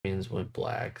ends with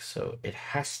black, so it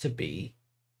has to be.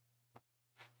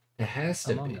 It has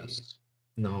to Among be. Us.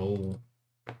 No.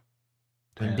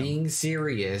 Damn. I'm being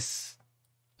serious.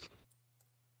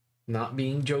 Not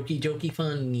being jokey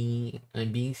funny.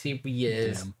 I'm being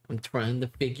serious. Damn. I'm trying to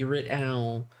figure it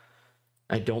out.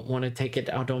 I don't want to take it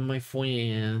out on my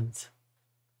friends.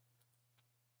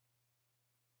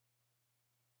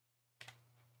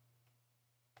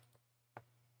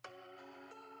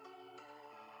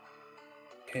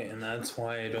 Okay, and that's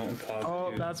why I don't talk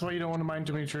Oh, to... that's why you don't want to mine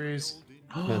too many trees.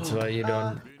 That's why you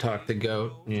don't talk to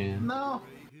goat. Yeah. No.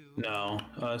 No,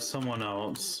 someone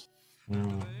else.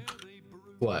 No.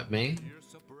 What, me?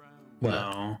 What?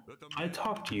 No. I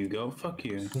talk to you, Goat. Fuck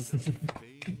you.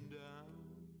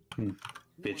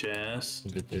 Bitch ass.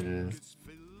 Bitches.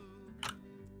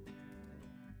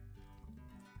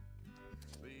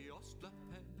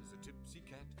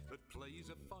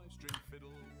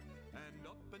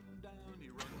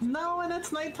 No, and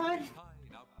it's nighttime.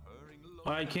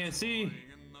 I can't see.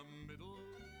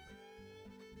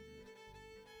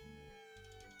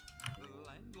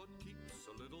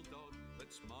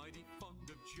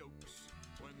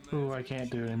 Ooh, I can't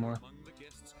do it anymore.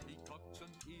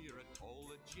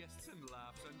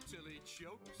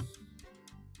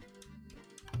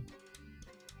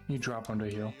 You drop onto a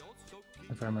heel,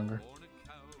 if I remember.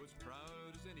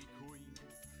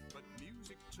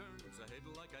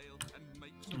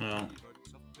 No.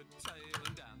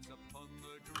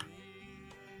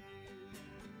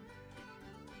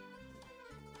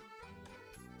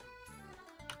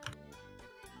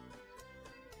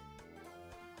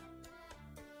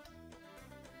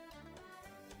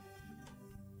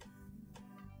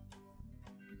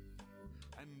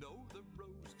 And oh, the rows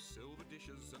of silver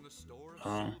dishes and the store of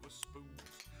Oh. silver spoons.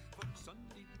 For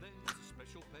Sunday there's a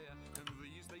special pair, and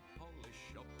these they polish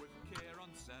up with care on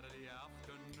Saturday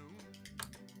afternoons.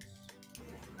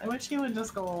 I wish he would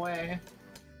just go away.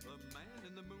 The man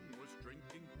in the moon was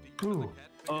drinking deep. Ooh.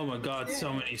 Oh my god,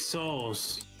 so many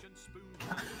souls.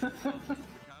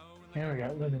 Here we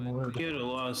got living word. Get a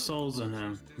lot of souls in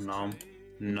him. Nom.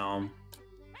 Nom.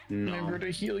 Remember No. to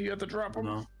heal, you have to drop them.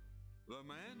 No.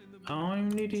 I don't even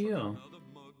need to heal.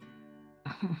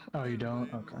 Oh, you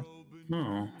don't? Okay.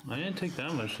 No, I didn't take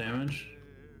that much damage.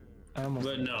 I almost.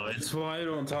 But no, it's why I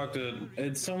don't talk to...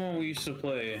 It's someone we used to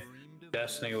play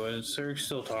Destiny with. Sir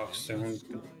still talks to him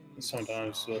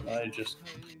sometimes, but I just...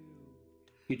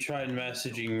 He tried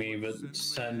messaging me, but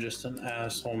sent just an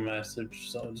asshole message,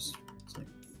 so it's like...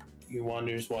 He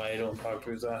wonders why I don't talk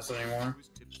to his ass anymore.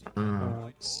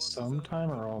 Sometime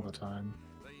or all the time?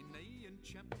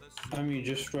 I mean,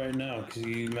 just right now, because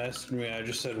he messaged me, I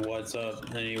just said, what's up?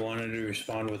 And he wanted to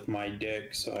respond with my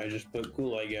dick, so I just put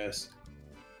cool, I guess.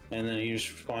 And then he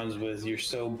just responds with, you're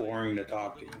so boring to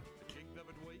talk to.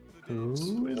 Who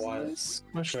is What? this?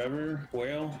 Trevor?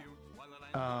 Whale?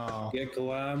 Oh, Get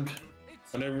collabed?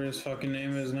 Whatever his fucking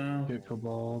name is now. get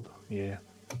Cobalt. Yeah.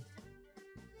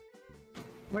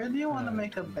 Where do you want to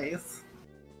make a base?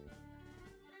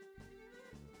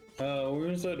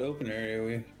 Where's that open area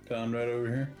we found right over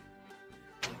here?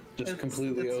 Just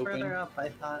completely it's open? further up, I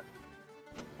thought.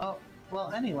 Oh,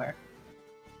 well, anywhere.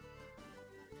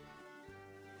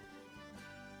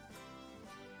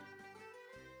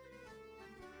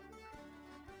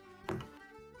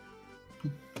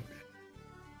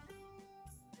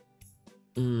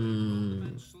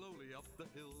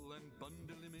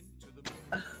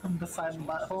 Beside the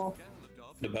butthole.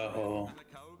 The butthole.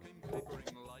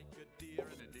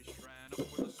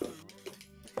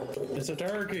 It's a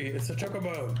turkey! It's a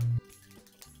chocobo!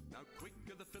 Now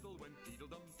quicker the fiddle went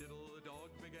diddle-dum diddle, the dog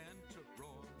began to roar.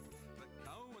 The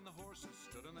cow and the horses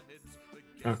stood on the heads, the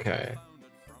guests Okay.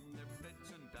 bounded from their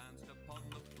beds and danced upon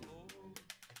the floor.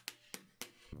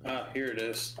 Ah, here it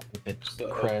is. If it So,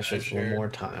 crashes one share. more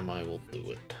time, I will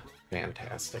do it.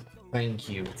 Fantastic. Thank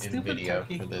you, Stupid NVIDIA,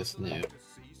 turkey. for this new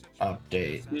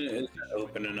update. It's an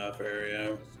open enough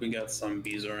area. We got some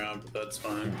bees around, but that's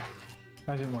fine.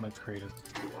 I didn't want to trade it.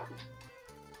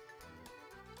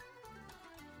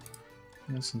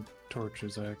 There's some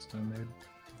torches I accidentally made.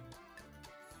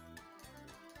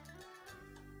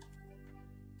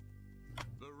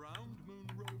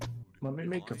 Let me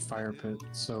make a fire pit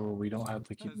so we don't have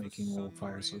to keep making little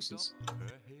fire sources.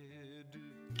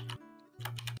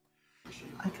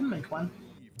 I can make one.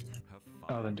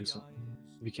 Oh, then do so.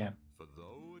 If you can.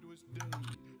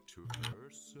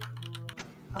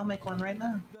 I'll make one right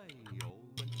now.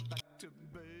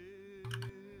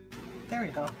 There we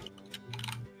go.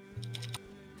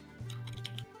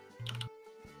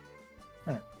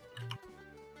 Alright.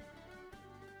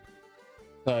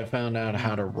 So I found out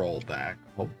how to roll back.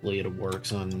 Hopefully it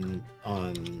works on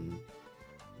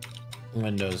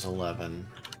Windows 11.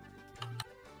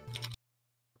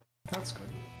 That's good.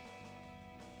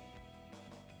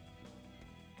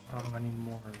 I need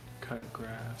more cut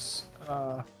grass.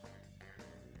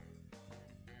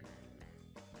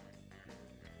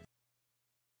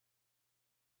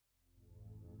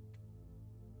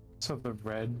 So the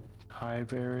red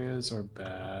hive areas are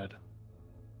bad.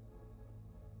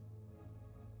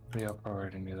 Yeah, I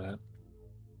already knew that.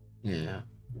 Yeah.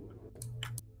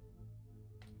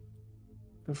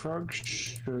 The frogs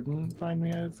shouldn't find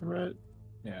me a threat.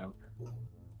 Yeah.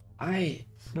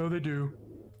 No, they do.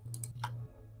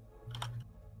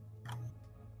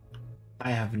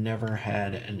 I have never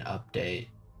had an update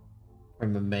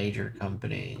from a major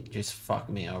company just fuck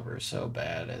me over so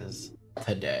bad as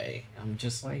today. I'm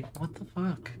just like, what the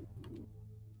fuck?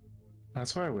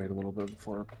 That's why I wait a little bit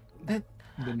before That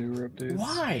the newer updates.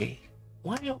 why?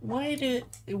 Why did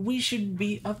we should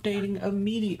be updating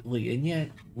immediately, and yet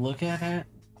look at it.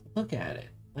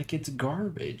 Like it's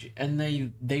garbage, and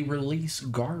they release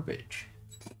garbage.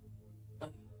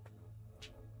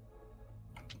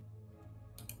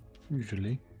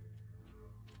 Usually.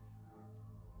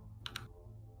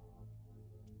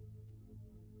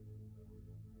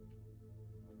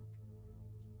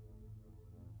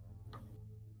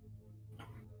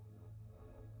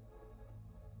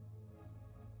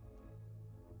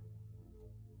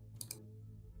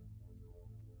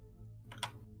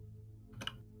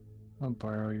 I'll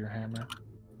borrow your hammer.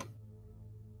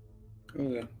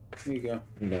 Okay, here you go.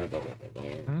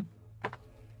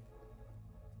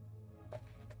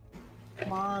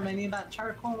 Come on, I need that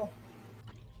charcoal.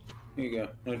 Here you go.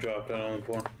 I dropped it on the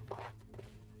floor.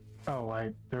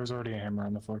 Oh, there was already a hammer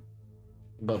on the floor.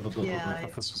 Yeah,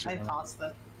 thought this was your I hammer. tossed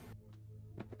it.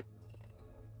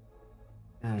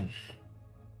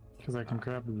 Because I can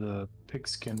grab the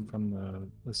pigskin from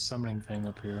the summoning thing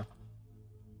up here.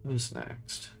 Who's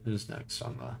next? Who's next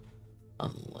on the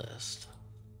list?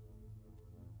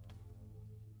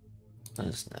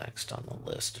 Who's next on the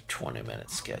list of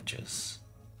 20-minute sketches?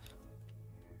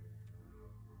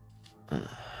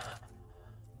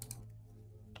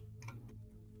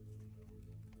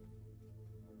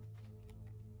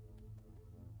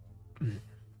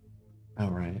 All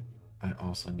right. I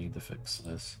also need to fix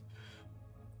this.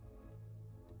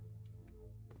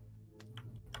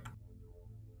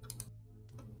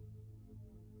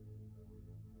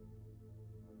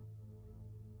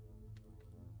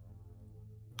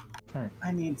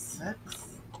 I need 6.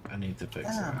 I need to fix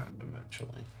that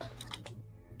eventually.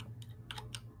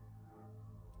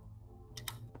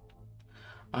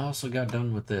 I also got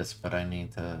done with this, but I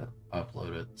need to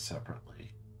upload it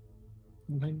separately.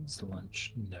 When's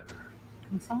lunch? Never.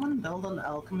 Can someone build an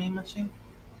alchemy machine?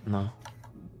 No.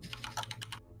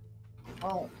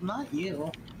 Well, not you.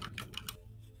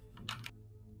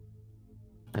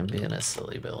 I'm being a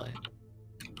silly Billy.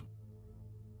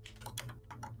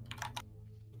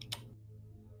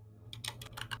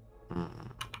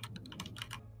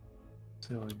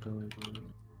 Silly Billy.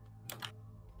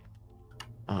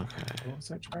 Okay. What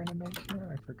was I trying to make here?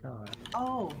 I forgot.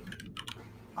 Oh.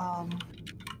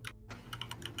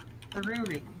 The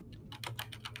Ruri.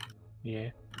 Yeah.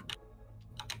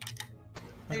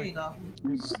 There you go.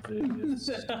 Who's this?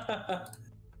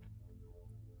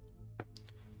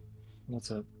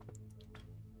 What's up?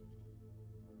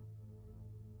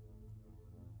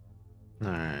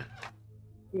 Alright.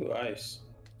 Ooh, ice.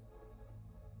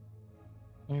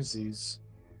 Here's these.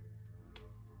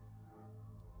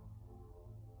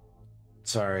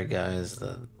 Sorry, guys,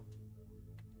 I'm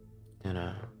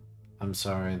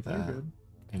sorry You're that good.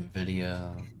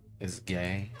 NVIDIA is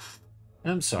gay.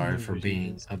 And I'm sorry for NVIDIA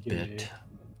being is a gay. bit.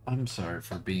 I'm sorry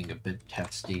for being a bit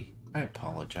testy. I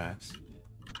apologize.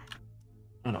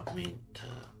 I don't mean to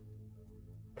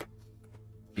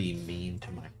be mean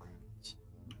to my friends.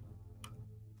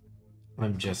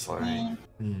 I'm just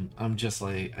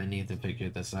like, I need to figure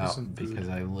this out Some food. because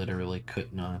I literally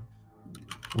could not.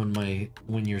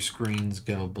 When your screens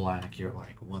go black, you're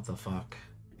like, what the fuck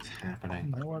is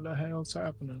happening? What the hell's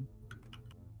happening?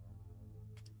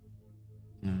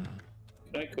 Mm.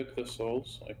 Can I cook the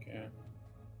souls? I can.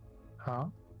 Huh?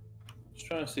 Just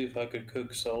trying to see if I could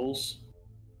cook souls.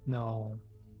 No.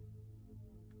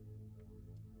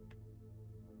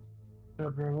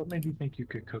 Bro, what made you think you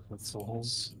could cook with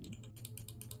souls?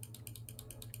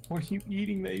 What are you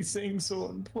eating that you saying so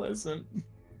unpleasant?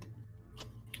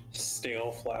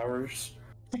 Stale flowers.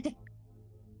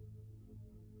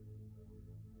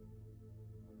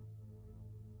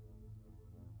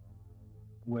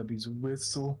 Webby's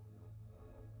whistle.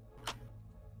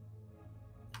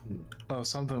 Oh,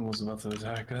 something was about to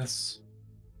attack us.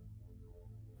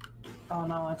 Oh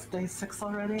no, it's day 6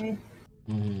 already.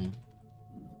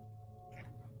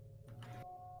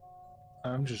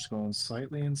 I'm just going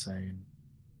slightly insane.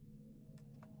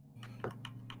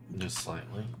 Just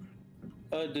slightly.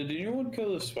 Did anyone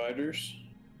kill the spiders?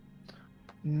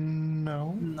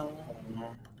 No. No.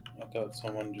 No. I thought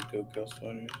someone just go kill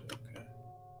spiders. Okay.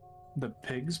 The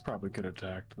pigs probably could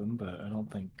attack them, but I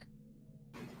don't think.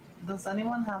 Does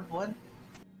anyone have wood?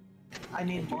 I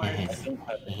need I boards. don't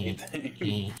have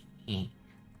anything.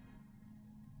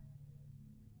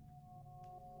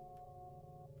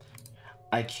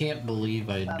 I can't believe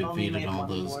I That only defeated made all one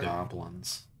those board.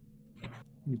 goblins.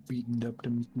 You beaten up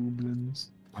them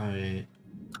goblins. I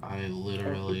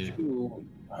literally.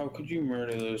 How could you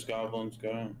murder those goblins,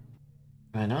 guy?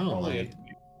 I know, Probably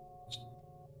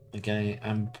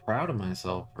I'm proud of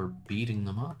myself for beating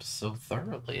them up so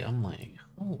thoroughly. I'm like,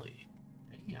 holy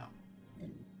damn.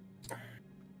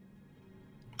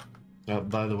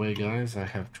 By the way, guys, I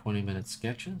have 20-minute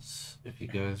sketches if you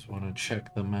guys want to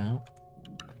check them out.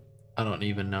 I don't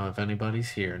even know if anybody's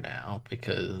here now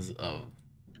because of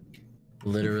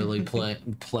literally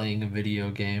playing a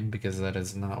video game, because that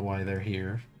is not why they're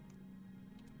here.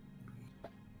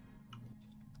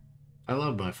 I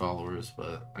love my followers,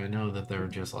 but I know that they're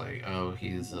just like, oh,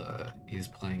 he's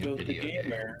playing a video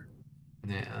game.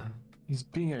 Yeah. He's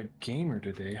being a gamer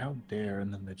today. How dare?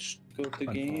 And then they just Go the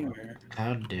gamer.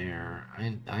 How dare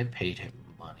I paid him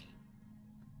money.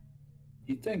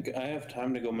 You think I have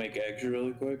time to go make eggs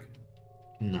really quick?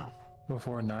 No.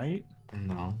 before night.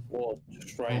 No. Well,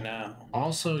 just right now.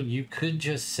 Also, you could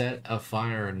just set a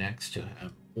fire next to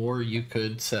him, or you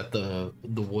could set the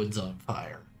woods on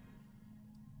fire.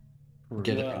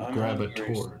 Grab a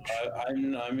torch.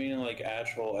 I mean, like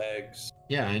actual eggs.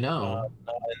 Yeah, I know.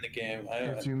 Not in the game.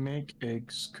 If you make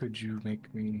eggs, could you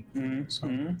make me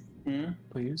some,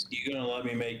 please? You gonna let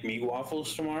me make meat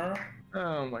waffles tomorrow?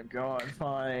 Oh my god,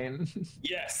 fine.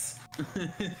 Yes.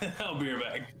 I'll be right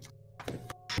back.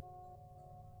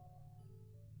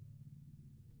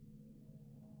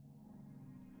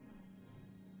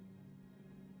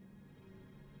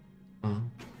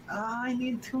 I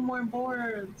need 2 more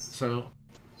boards. So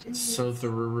Jeez.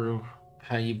 Thururu,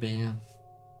 how you been?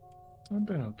 I've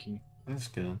been okay. That's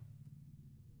good.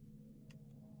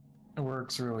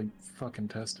 Work's really fucking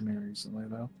testing me recently,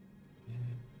 though. Yeah.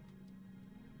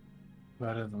 But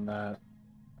other than that,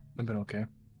 I've been okay.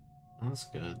 That's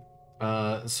good.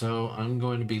 So I'm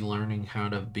going to be learning how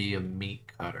to be a meat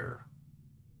cutter.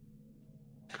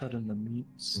 Cutting the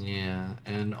meats. Yeah,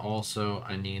 and also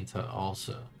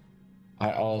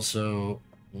I also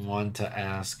want to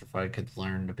ask if I could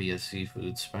learn to be a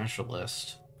seafood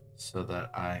specialist so that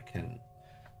I can.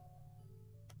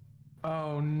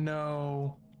 Oh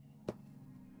no.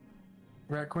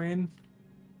 Rat Queen?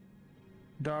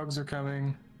 Dogs are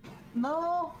coming.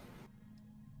 No,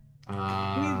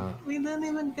 we didn't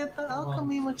even get the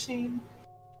alchemy machine.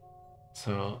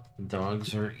 So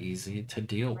dogs are easy to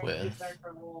deal with.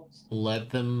 Let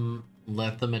them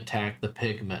attack the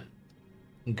pigmen.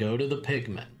 Go to the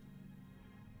pigmen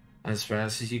as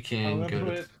fast as you can. I'll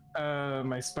Go put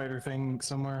my spider thing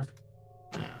somewhere.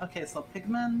 Okay, so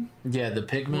pigmen. Yeah, the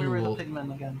pigmen Where will were the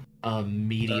pigmen again?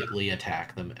 immediately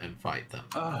attack them and fight them.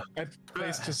 I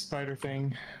placed a spider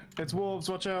thing. It's wolves,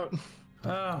 watch out.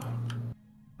 Oh.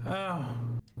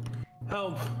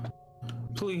 Help.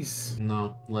 Please.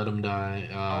 No, let them die.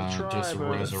 I'll try, just but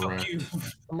resurrect. Fuck you.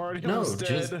 I'm already No, almost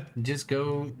dead. just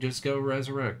go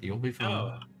resurrect. You'll be fine.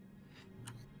 Oh.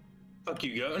 Fuck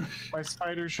you, goat. My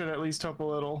spider should at least help a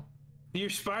little. Your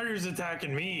spider's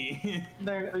attacking me.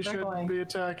 They're They should going. be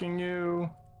attacking you.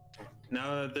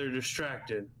 Now that they're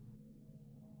distracted.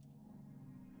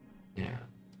 Yeah.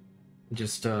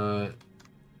 Just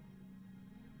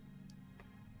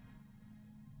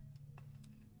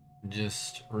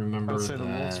remember I'd say the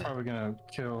wolf's that. probably gonna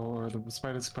kill, or the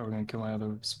spider's probably gonna kill my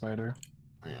other spider.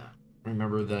 Yeah.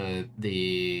 Remember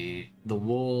the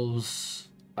wolves.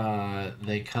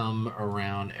 They come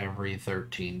around every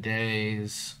 13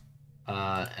 days.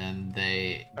 And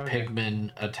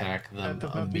pigmen attack them Let the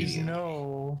puppies immediately.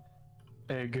 know.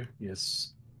 Egg,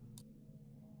 yes.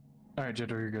 Alright,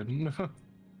 Jeddo, you're good.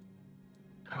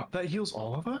 That heals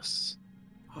all of us?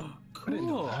 didn't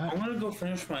know Cool. that. I'm gonna go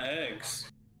finish my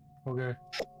eggs. Okay.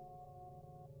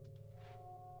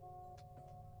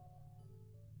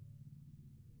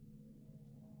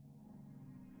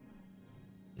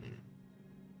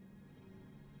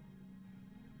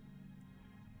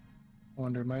 I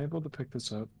wonder, am I able to pick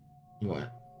this up?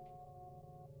 What?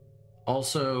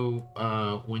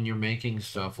 Also, when you're making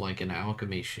stuff like an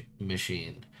alchemy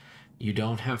machine, you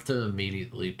don't have to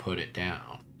immediately put it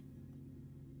down.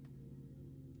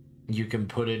 you can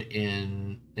put it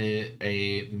in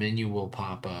a menu will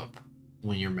pop up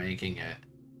when you're making it,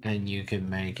 and you can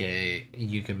make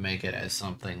it as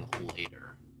something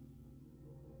later.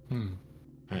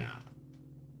 Yeah.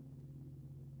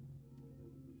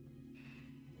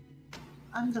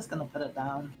 I'm just gonna put it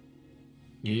down.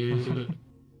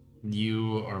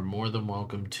 You are more than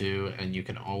welcome to, and you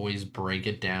can always break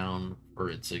it down for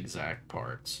its exact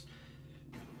parts.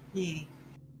 Yeah.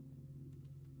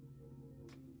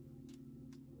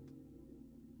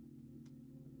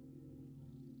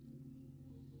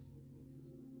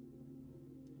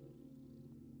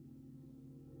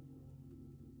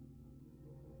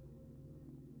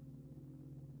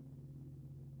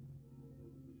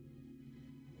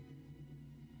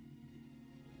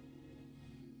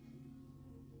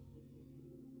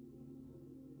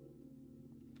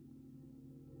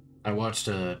 I watched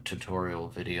a tutorial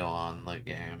video on the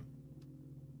game.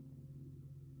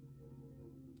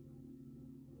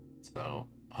 So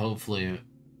hopefully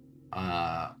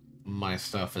my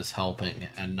stuff is helping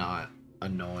and not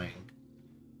annoying.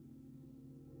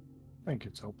 I think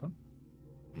it's open.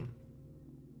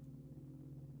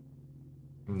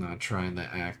 I'm not trying to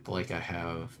act like I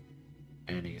have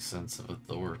any sense of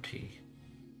authority.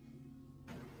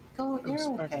 Go,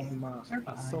 you're okay. You're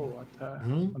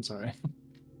fine. I'm sorry.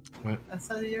 What? I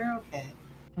said you're okay.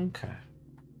 Okay.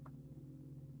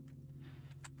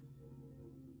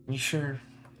 You sure?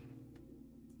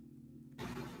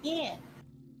 Yeah.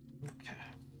 Okay.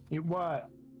 You what?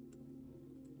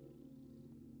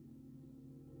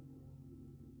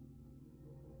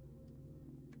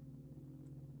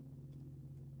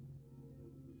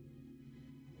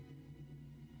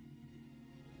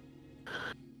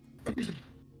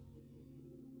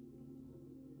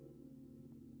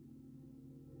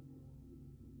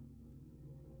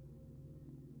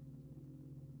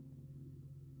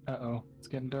 Uh-oh, it's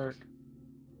getting dark.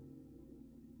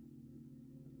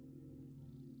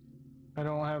 I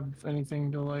don't have anything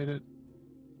to light it.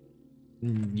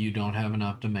 You don't have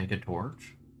enough to make a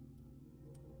torch?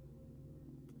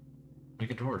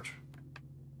 Make a torch.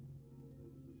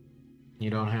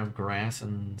 You don't have grass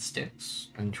and sticks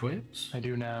and twigs? I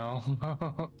do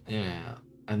now. Yeah.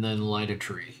 And then light a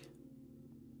tree.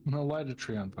 No, light a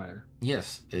tree on fire.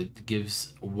 Yes, it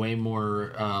gives way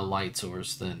more light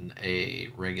source than a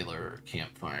regular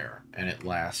campfire, and it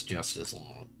lasts just as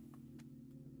long.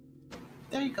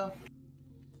 There you go.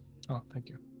 Oh, thank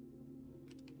you.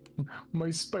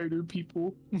 My spider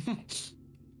people.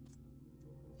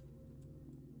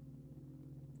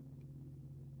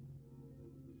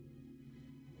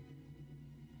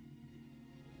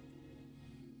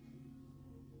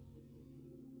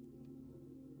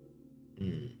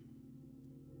 Hmm.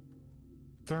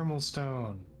 Thermal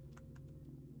stone.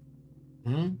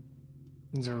 Hmm?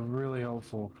 These are really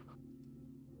helpful.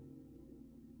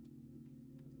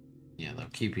 Yeah, they'll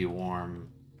keep you warm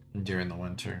during the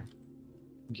winter.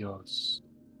 Yes.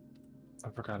 I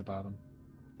forgot about them.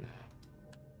 Yeah.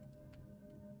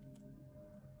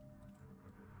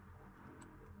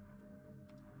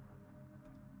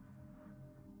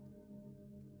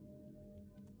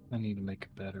 I need to make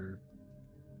a better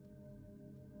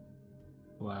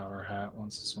flower hat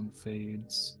once this one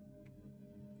fades.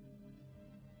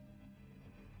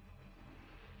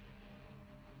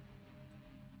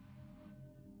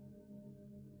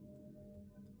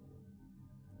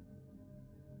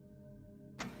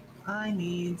 I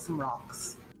need some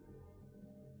rocks.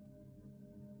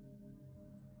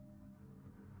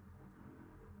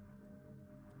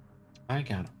 I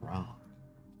got it wrong.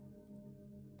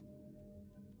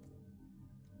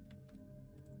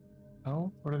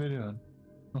 Oh, what are they doing?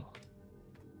 Oh.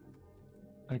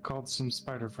 I called some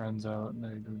spider friends out and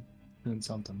they're doing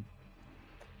something.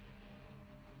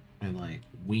 And, like,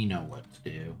 we know what to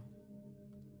do.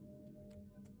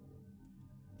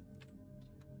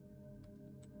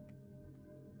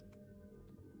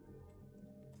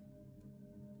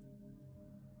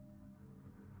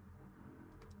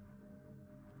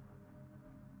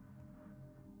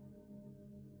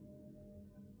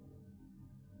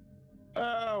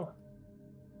 Oh!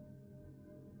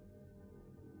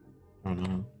 I don't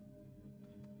know.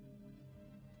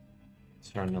 It's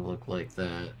starting to look like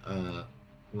that,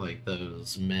 like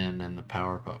those men in the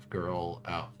Powerpuff Girl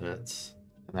outfits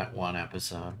in that one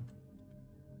episode.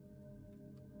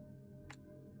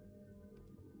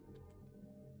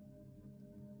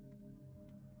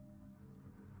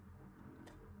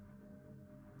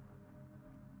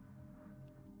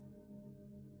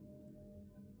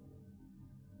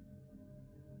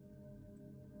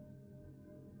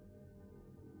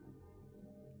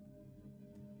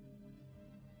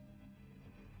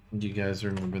 Do you guys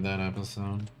remember that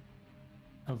episode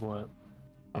Of what?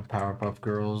 of Powerpuff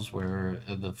Girls where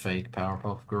the fake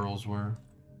Powerpuff Girls were?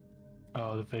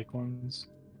 Oh, the fake ones?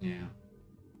 Yeah.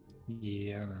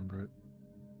 Yeah, I remember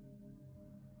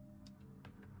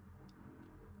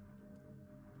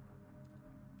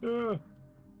it. Ugh.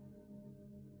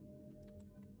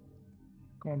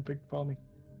 Come on, Big Polly.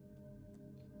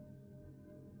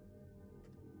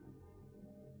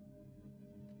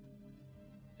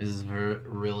 It's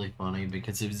really funny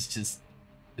because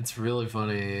it's really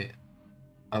funny.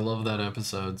 I love that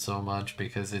episode so much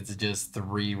because it's just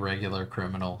three regular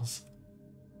criminals.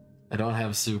 They don't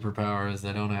have superpowers,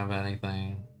 they don't have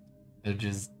anything. They're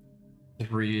just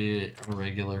three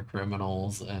regular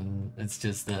criminals, and it's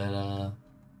just that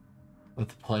the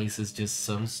place is just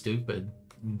so stupid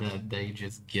that they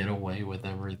just get away with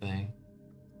everything.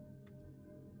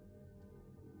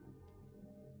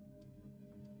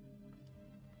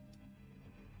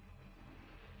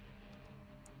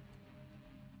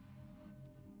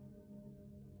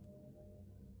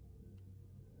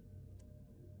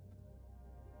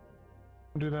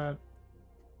 Do that.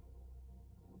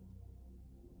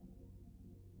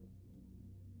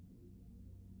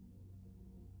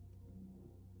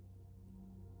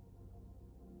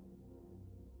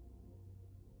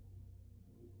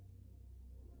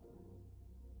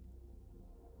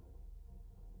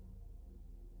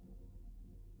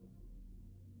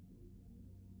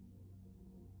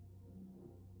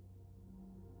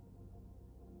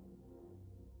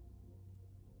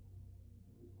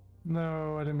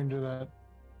 No, I didn't mean to do that.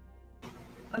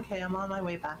 Okay, I'm on my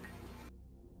way back.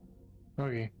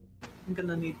 Okay. I'm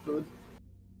gonna need food.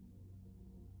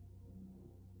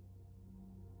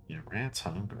 Yeah, Rat's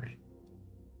hungry.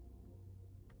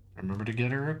 Remember to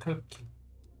get her a cookie.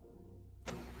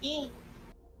 Yeah.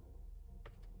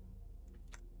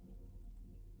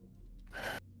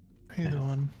 Hey, the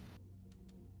one.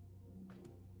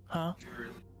 Huh?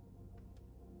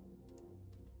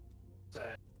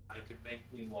 I could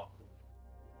make me walk.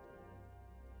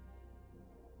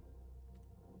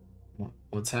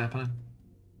 What's happening?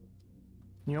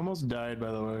 You almost died,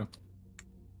 by the way.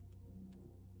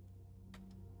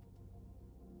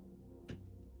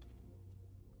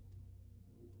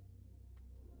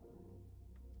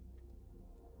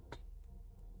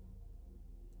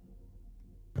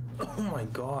 Oh my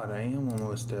god, I am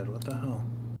almost dead. What the hell?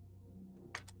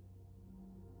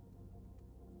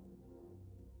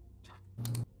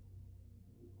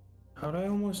 How'd I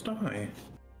almost die?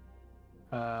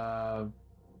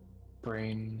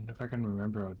 Brain. If I can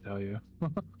remember, I'll tell you.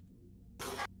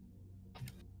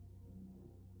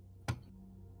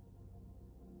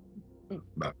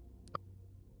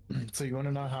 So you want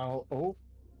to know how? Oh,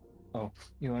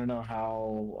 you want to know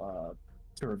how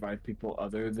to revive people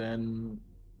other than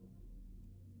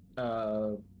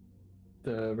the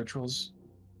rituals?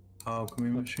 Alchemy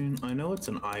machine? I know it's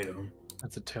an item.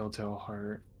 That's a telltale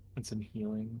heart. It's in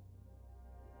healing.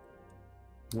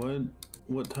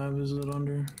 What type is it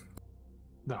under?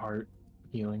 The heart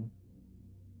healing.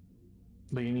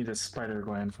 But you need a spider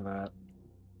gland for that.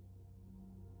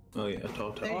 Oh yeah,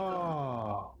 telltale.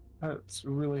 Oh, that's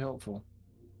really helpful.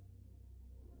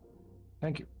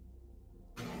 Thank you.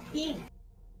 Yeah.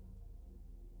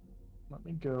 Let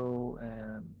me go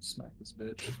and smack this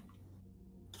bitch.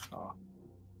 Oh.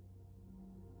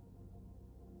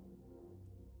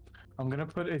 I'm gonna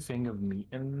put a thing of meat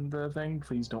in the thing.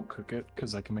 Please don't cook it,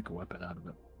 because I can make a weapon out of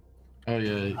it. Oh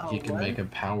yeah, Oh, you can what? make a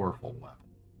powerful weapon.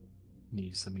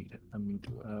 Needs a meat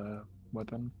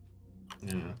weapon.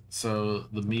 Yeah. So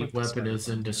the meat put the weapon spider is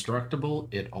gland in. indestructible.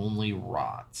 It only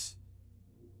rots.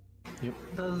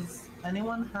 Does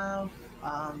anyone have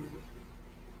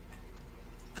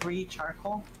 3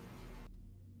 charcoal?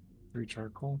 3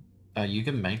 charcoal. You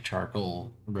can make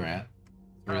charcoal, Rat.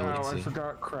 Really Oh, I easy.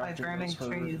 forgot By crafting burning was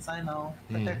hard. trees, I know,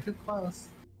 but they're too close.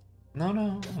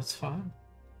 No, that's fine.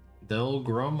 They'll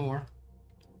grow more.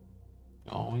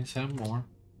 Always have more.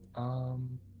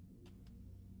 Can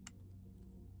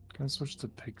I switch to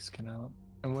pigskin out?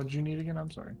 And what did you need again?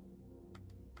 I'm sorry.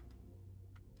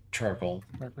 Charcoal.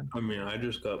 Reverend? I mean, I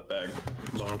just got back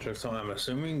long check, so I'm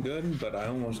assuming good, but I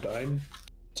almost died.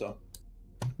 So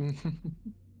I'm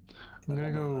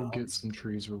gonna go get some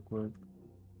trees real quick.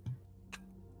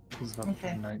 It's about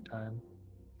Okay. nighttime.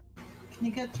 Can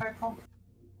you get charcoal?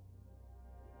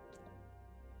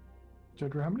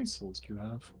 Jedra, how many souls do you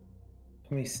have?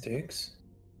 how many sticks?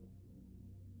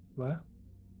 What?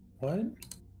 What?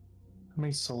 How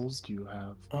many souls do you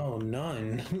have? Oh,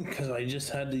 none, because I just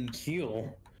had to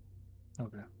heal.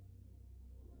 Okay.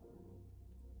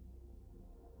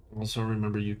 Also,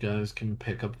 remember you guys can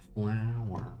pick up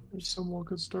flowers. Someone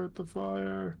could start the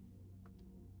fire.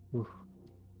 Oof.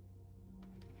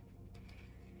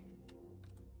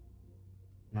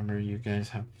 Remember you guys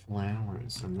have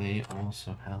flowers, and they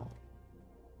also help.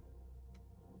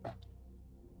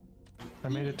 I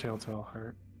made a telltale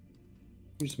heart.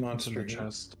 Who's It's in monster the here?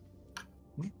 chest.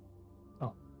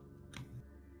 Oh.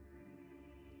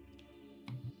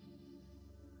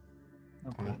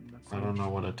 Okay. I don't know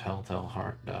what a telltale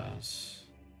heart does.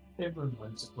 Everyone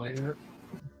wants to play it.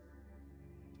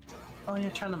 Oh,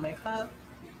 you're trying to make that?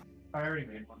 I already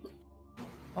made one.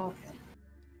 Okay.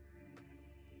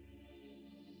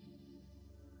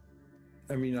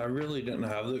 I mean, I really didn't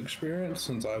have the experience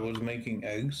since I was making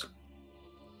eggs.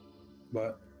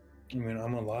 But, I mean,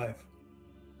 I'm alive.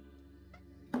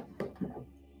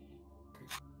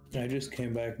 I just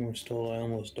came back and was told I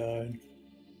almost died.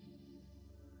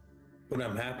 But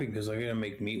I'm happy because I gotta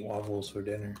make meat waffles for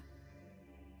dinner.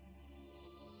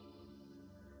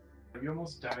 You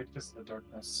almost died because of the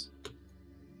darkness.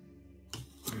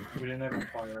 We didn't have a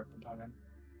fire at the time.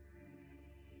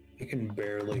 I can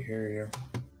barely hear you.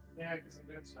 Yeah, because I'm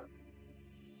doing stuff.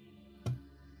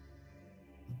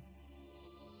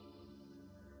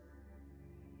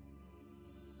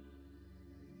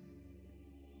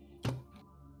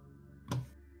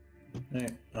 Hey,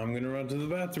 I'm gonna run to the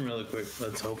bathroom really quick.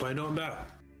 Let's hope I don't die.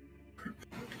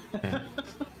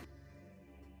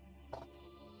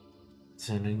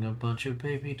 Sending a bunch of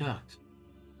baby ducks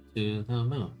to the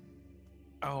moon.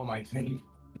 Oh my thing.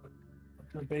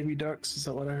 Baby ducks, is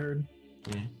that what I heard?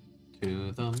 Yeah,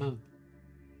 to the moon.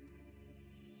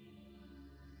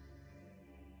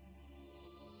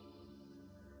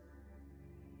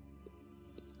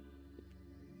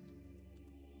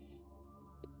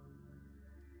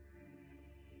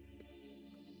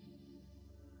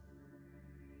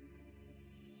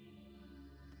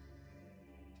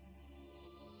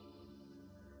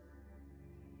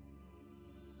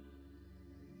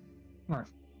 Alright.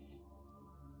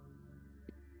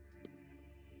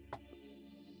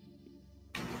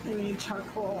 We need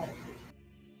charcoal.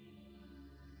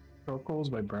 Charcoal's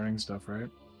by burning stuff, right?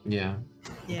 Yeah,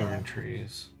 Yeah. burn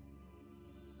trees.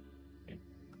 If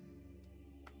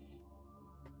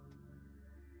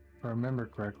I remember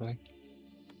correctly.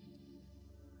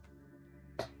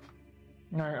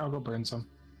 Alright, I'll go burn some.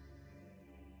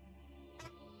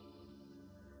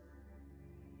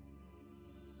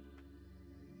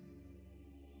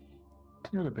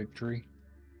 You're the big tree.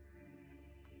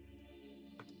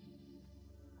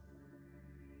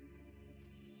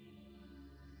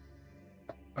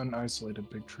 An isolated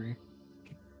big tree.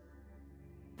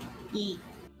 Eat.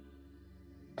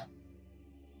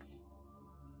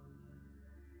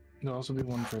 There'll also be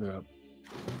one further up.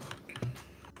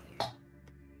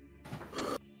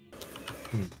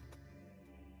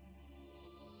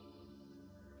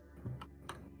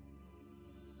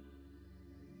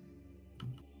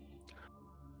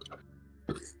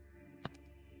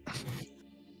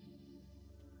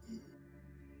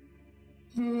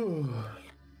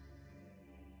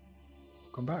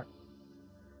 Come back.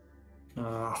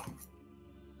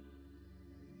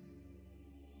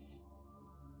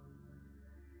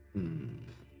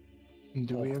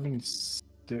 Do we have any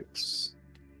sticks?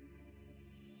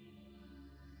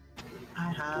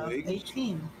 I have Twigs?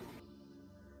 18.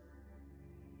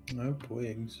 I have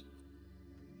twigs.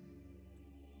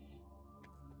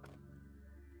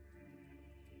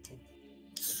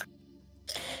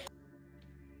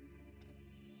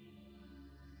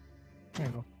 There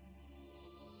you go.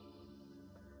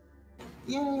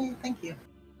 Yay, thank you.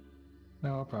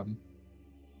 No problem.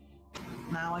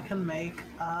 Now I can make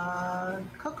a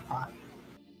cook pot.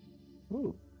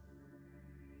 Ooh.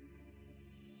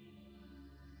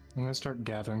 I'm gonna start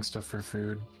gathering stuff for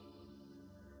food.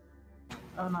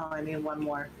 Oh no, I need one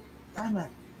more. Damn it.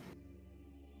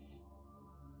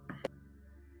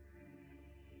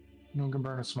 No one can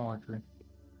burn a smaller tree.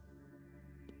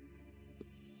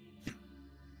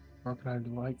 Or can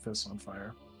I light this on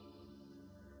fire?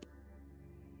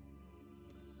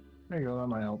 There you go, that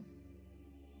might help.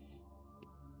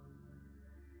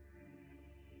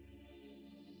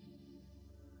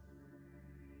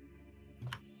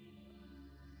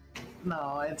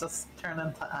 No, it just turned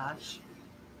into ash.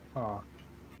 Oh.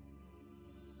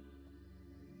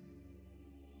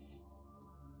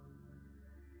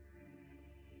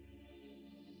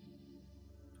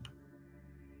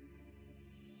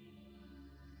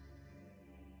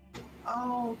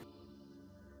 Oh,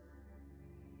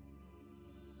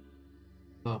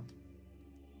 Oh,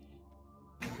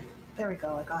 there we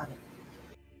go, I got it.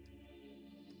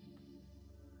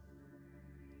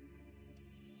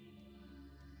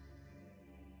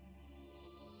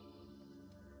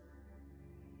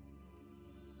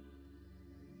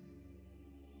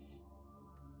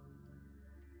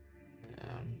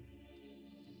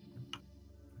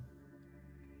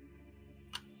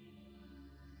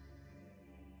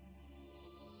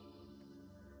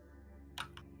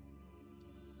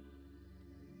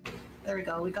 There we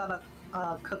go. We got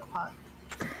a cook pot.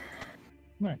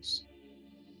 Nice.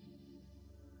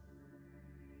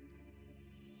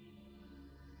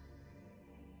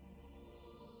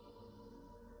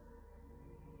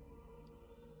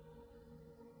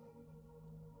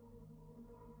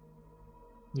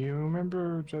 You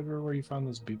remember, Jedra, where you found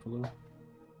this beefalo?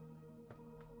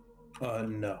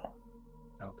 No.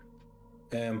 Okay.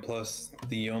 And plus,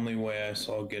 the only way I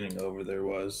saw getting over there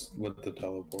was with the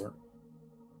teleport.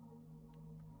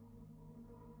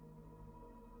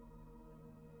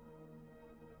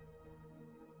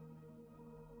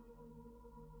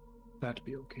 That'd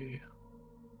be okay.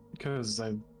 Because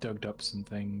I dug up some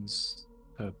things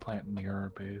to plant near our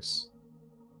base.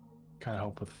 Kind of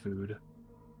help with food.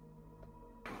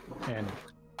 And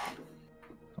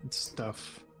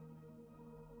stuff.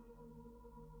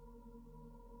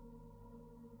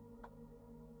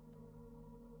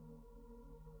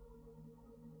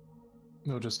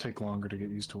 It'll just take longer to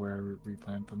get used to where I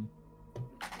replant them.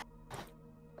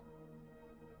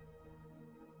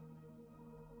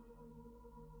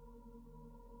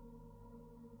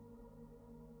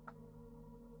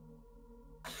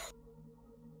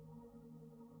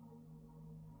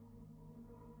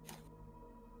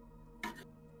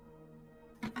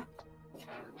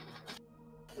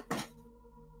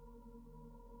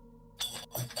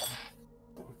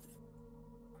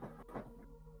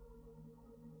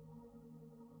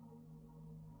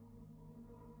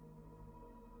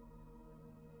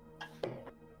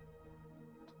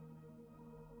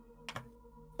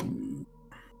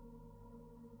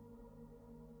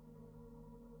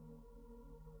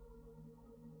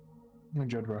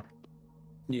 Jedra,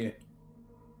 Yeah.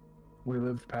 we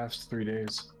lived past 3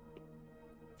 days.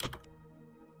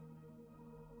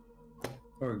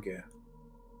 Okay.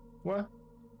 What?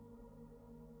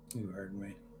 You heard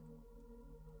me.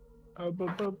 Kind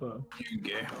You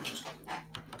gay.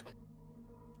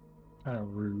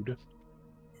 of rude.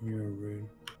 You're rude.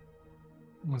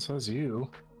 What says you?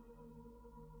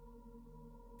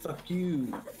 Fuck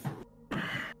you.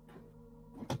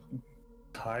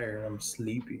 Tired. I'm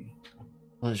sleepy.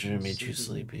 Pleasure to meet you,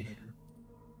 Sleepy.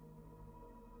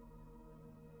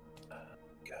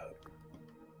 God.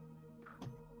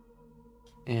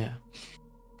 Yeah.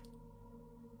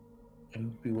 I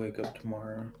hope you wake up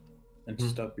tomorrow and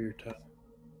stub your toe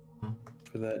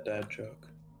for that dad joke.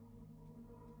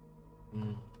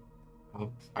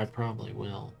 I probably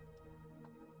will.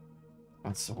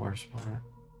 That's the worst part.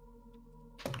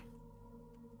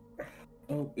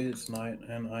 Oh, it's night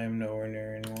and I am nowhere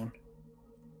near anyone.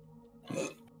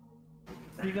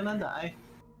 You're gonna die.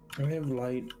 I have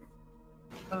light.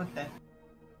 Okay.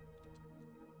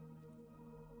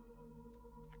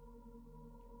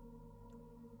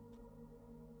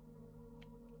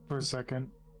 For a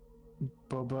second,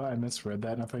 Boba, I misread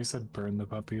that and I thought you said burn the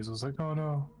puppies. I was like, oh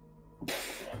no.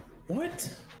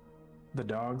 What? The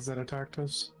dogs that attacked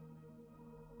us?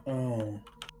 Oh.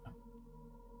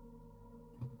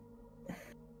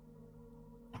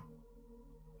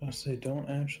 I say, don't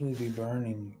actually be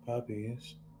burning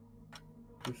puppies.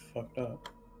 You fucked up.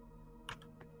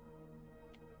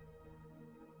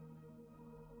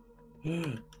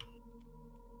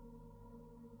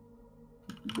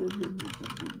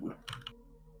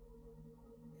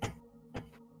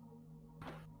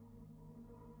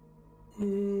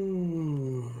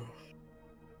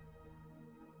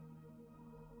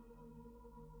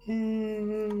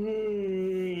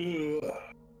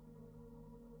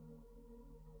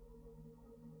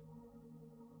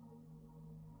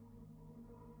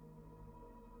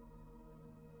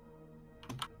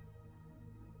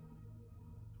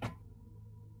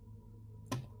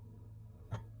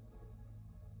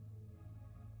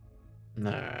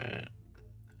 Alright.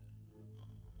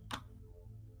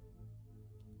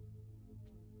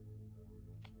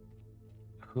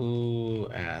 Who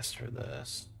asked for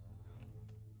this?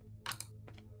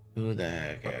 Who the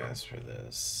heck asked for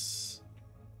this?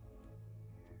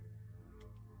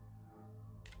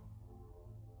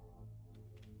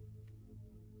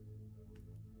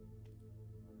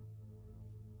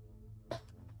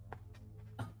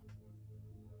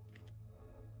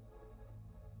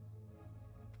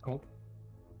 Oh.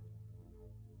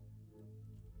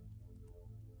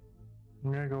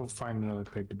 I'm gonna go find another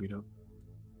pig to beat up.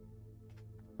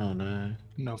 Oh no.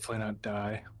 And hopefully not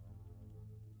die.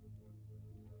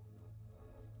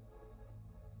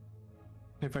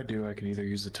 If I do, I can either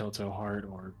use the Telltale Heart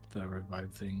or the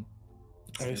revive thing.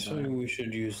 I say we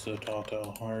should use the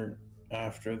Telltale Heart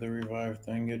after the revive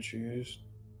thing gets used.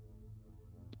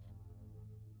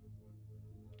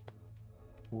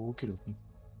 Okie dokie.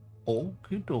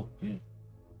 Okie dokie.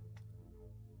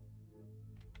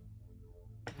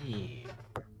 Yeah.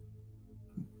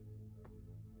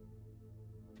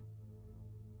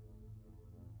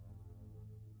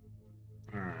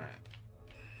 All right.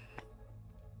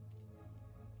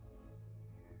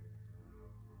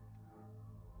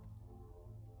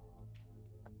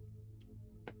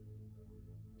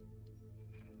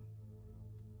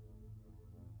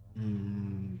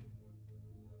 Hmm.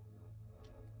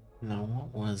 No,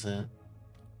 what was it?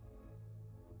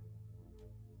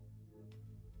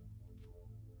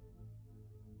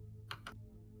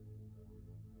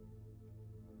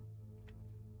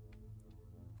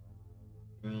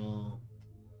 Well,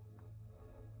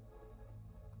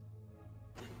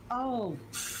 Oh,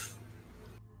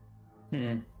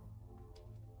 Hmm.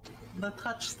 the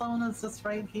touchstone is just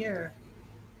right here.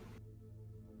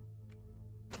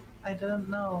 I didn't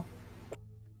know.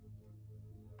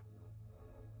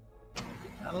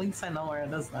 At least I know where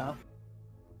it is now.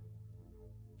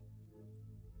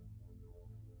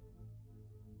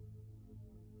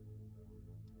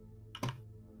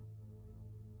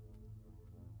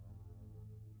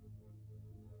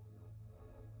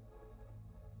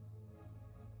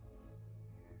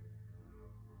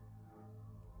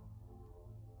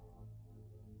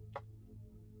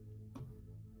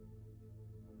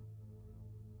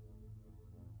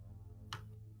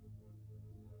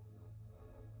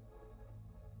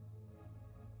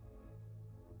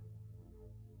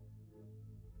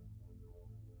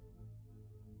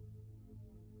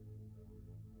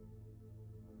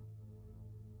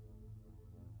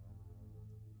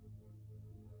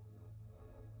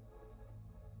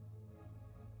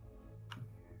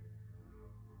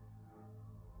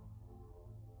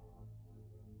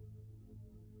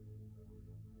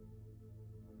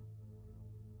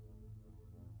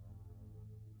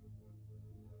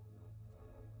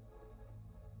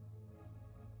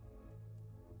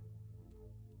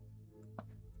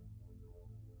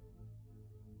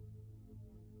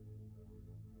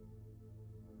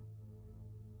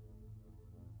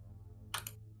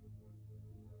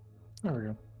 There we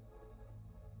go.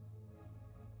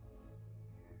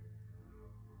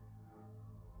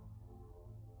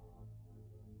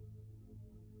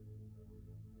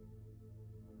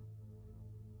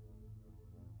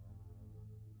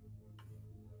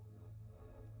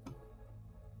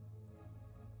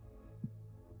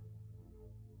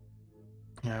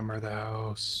 Hammer the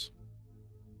house.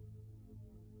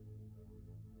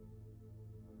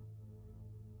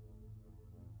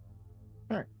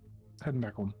 Alright, heading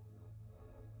back home.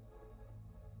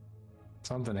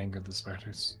 Something angered the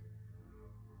spiders.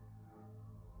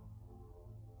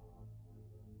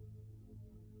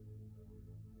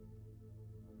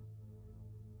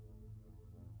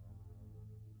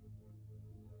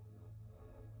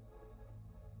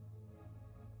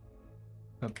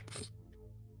 Yep.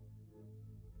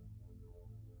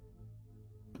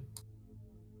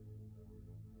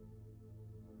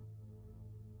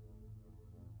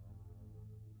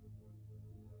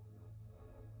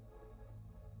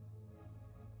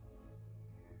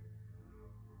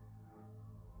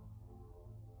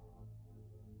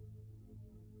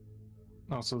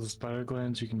 Also, the spider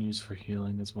glands you can use for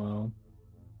healing as well.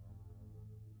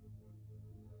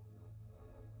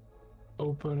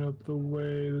 Open up the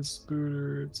way, the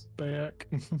scooter, it's back.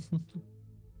 oh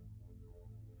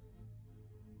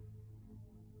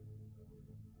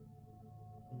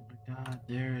my God,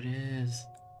 there it is.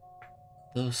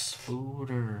 The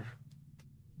spooter.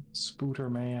 Spooter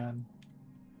man.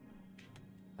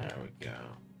 There we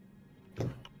go.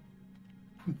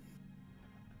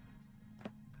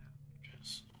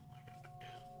 Just,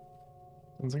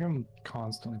 Sounds like I'm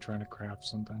constantly trying to craft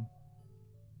something.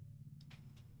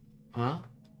 huh?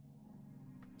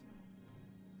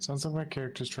 Sounds like my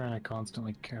character's trying to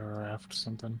constantly craft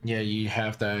something. Yeah, you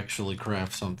have to actually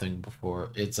craft something before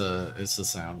it's a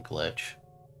sound glitch.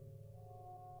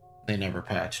 They never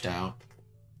patched out.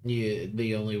 Yeah,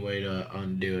 the only way to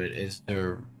undo it is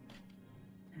to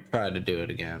try to do it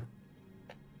again.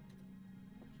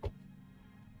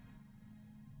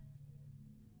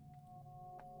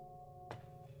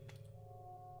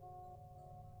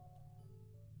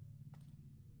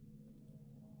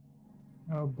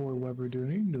 Oh boy, Weber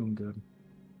doing? You're doing good.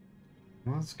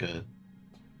 Well, that's good.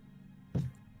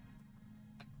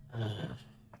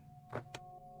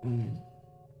 Hmm.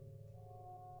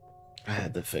 I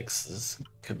had to fix this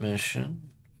commission.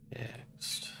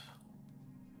 Fixed.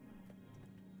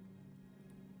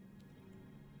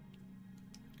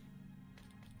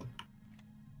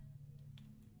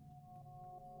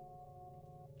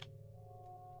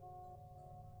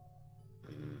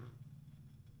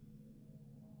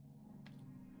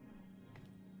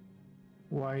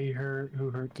 Why he hurt? Who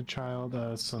hurt the child?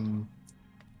 Some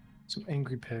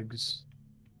angry pigs.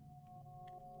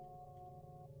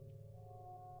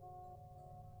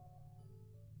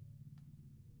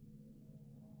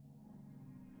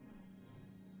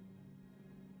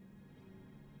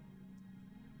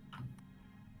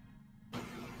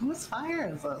 Whose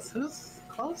fire is this? Who's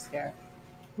close here?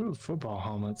 Ooh, football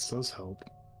helmets. Those help.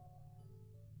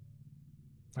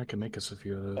 I can make us a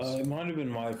few of those. It might have been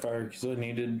my fire because I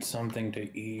needed something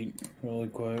to eat really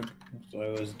quick. So I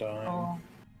was dying. Oh,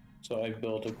 So I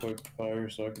built a quick fire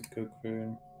so I could cook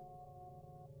food.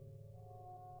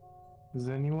 Does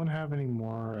anyone have any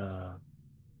more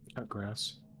cut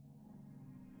grass?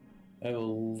 I have a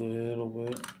little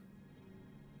bit.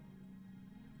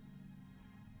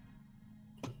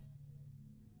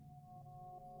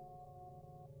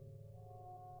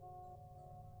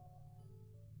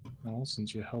 Well,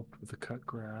 since you helped with the cut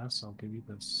grass, I'll give you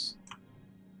this.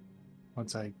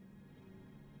 Once I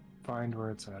find where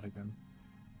it's at again.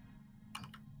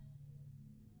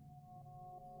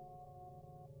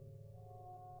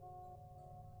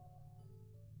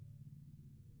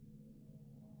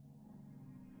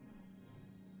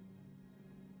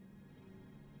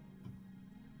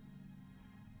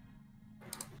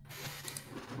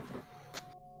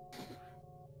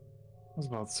 I was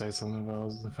about to say something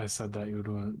about if I said that you would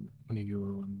want when you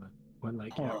would but what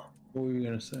like yeah. Huh. What were you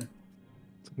gonna say?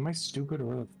 Am I stupid or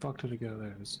where the fuck did it go?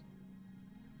 There it is.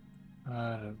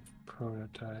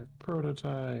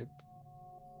 Prototype.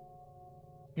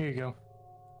 Here you go.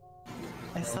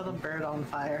 I set a bird on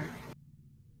fire.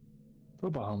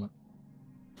 Football helmet.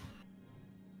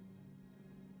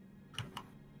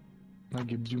 That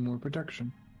gives you more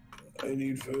protection. I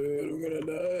need food. I'm gonna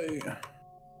die.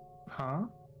 Huh?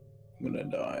 I'm gonna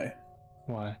die.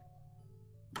 Why?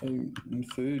 I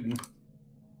need food.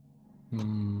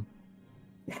 Hmm.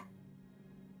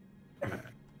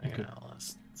 Hang could on,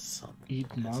 let's Eat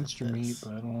isn't monster meat, this-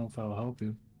 but I don't know if that'll help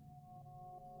you.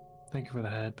 Thank you for the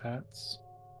head pats.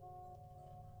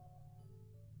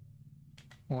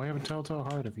 Well, we have a telltale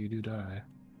heart if you do die.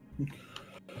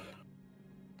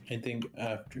 I think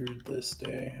after this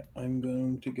day, I'm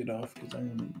going to get off because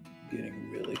I'm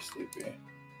getting really sleepy.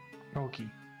 Okay.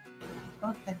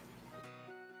 Okay.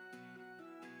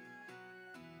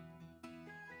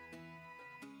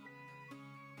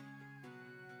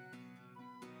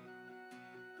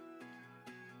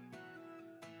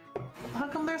 How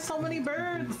come there's so many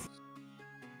birds?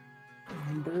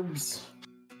 Burbs.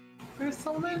 There's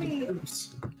so many.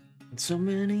 Burbs. So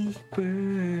many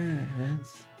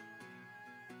birds.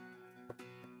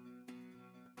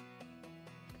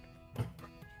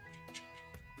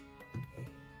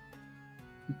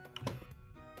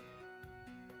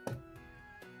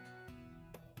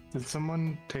 Did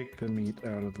someone take the meat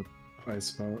out of the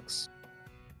icebox?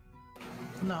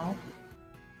 No.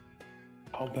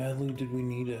 How badly did we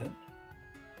need it?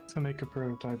 To make a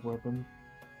prototype weapon.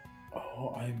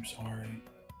 Oh, I'm sorry.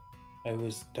 I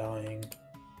was dying.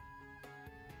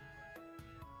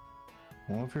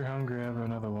 Well, if you're hungry, I have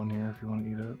another one here if you want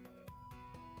to eat it.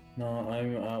 No,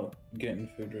 I'm out getting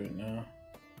food right now.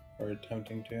 Or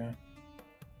attempting to.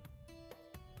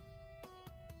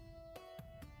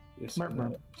 Just Burp,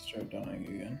 burp. start dying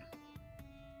again.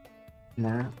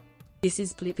 Nah. This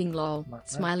is blipping lol. Right.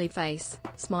 Smiley face.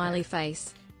 Smiley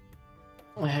face.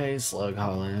 Hey, Slug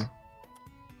Holland.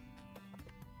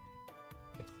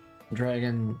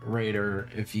 Dragon Raider,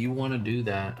 if you want to do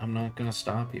that, I'm not gonna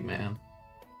stop you, man.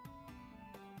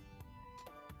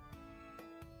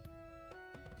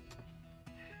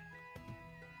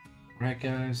 Right,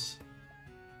 guys?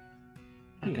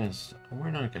 We're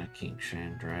not gonna king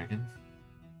shame Dragon.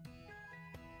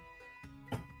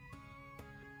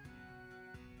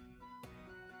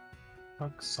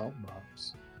 Fuck salt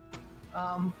bombs.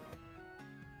 I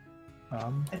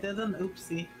did an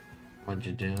oopsie. What'd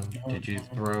you do? Did you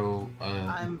throw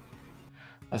I'm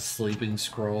a sleeping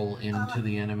scroll into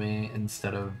the enemy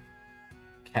instead of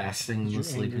casting Did you the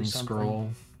anger sleeping something? scroll?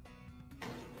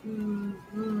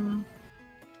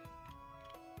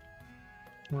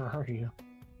 Where are you?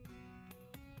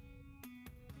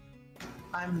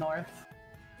 I'm north.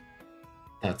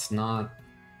 That's not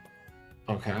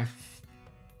okay.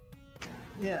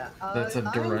 Yeah. That's a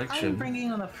direction. I'm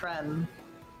bringing in a friend.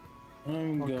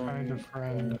 I'm What going. kind of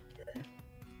friend?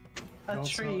 A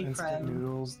Also, tree instant friend.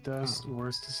 noodles does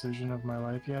worst decision of my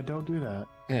life. Yeah, don't do that.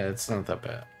 Yeah, it's not that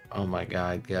bad. Oh my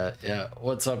god, yeah.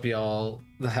 What's up, y'all?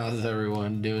 How's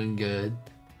everyone doing? Good.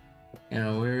 You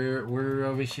know, we're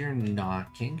over here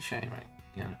not king shaming.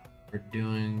 You know, we're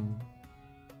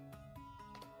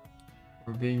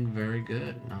being very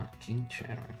good, not king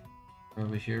shaming.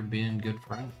 Over here being good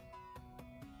friends.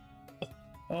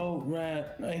 Oh,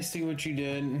 rat! I see what you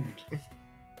did.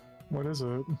 What is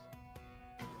it?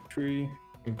 Tree.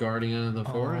 Guardian of the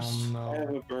forest. Oh I have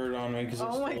no. a bird on me because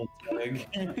Oh I my stole its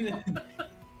egg.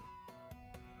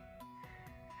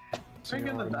 So We're you're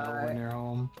gonna like nowhere die. near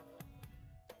home.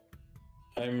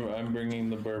 I'm bringing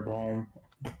the bird home.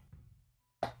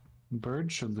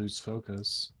 Bird should lose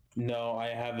focus. No, I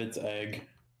have its egg.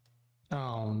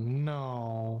 Oh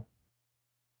no.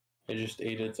 I just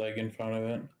ate its egg in front of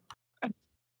it.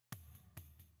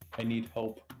 I need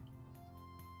help.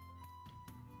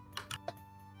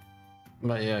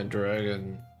 But yeah,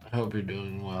 Dragon, I hope you're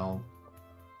doing well.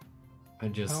 I I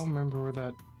just don't remember where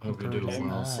that hope you're bird is doing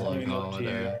well, at. Slug Coming up to you.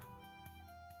 Holiday.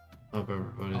 Hope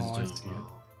everybody's Oh, I doing see it.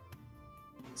 well.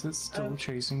 Is it still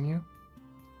chasing you?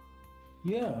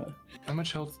 Yeah. How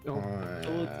much health? Oh,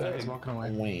 it's walking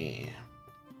away. Wait.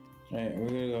 Alright, we're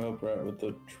gonna go help Rat with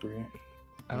the tree.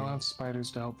 I don't have spiders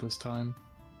to help this time.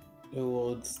 Oh,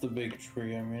 well, it's the big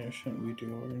tree. I mean, it shouldn't be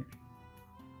too hard.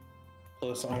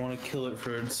 Plus, I want to kill it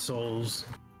for its souls.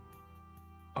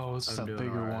 Oh, it's I'm that doing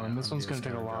bigger alright. one. This I'm one's gonna just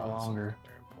take a gonna lot draw longer.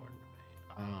 something very important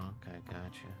to me. Oh, okay,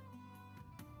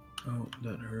 gotcha. Oh,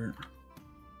 that hurt.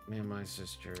 Me and my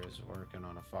sister is working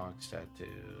on a fox tattoo.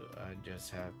 I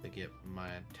just have to get my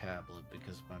tablet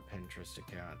because my Pinterest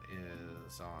account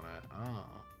is on it. Oh.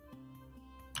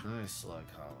 Nice Slug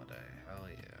Holiday. Hell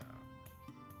yeah.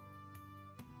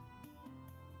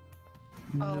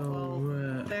 Oh,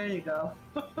 well, there you go.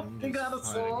 I'm You just got a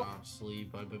fighting soul. off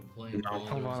sleep. I've been playing Hold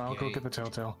Baldur's on, I'll go Gate, get the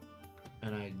telltale.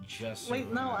 and I just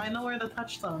Wait, no, I survived. know where the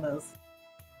touchstone is.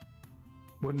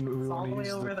 Wouldn't we It's all want the to way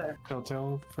use over the there.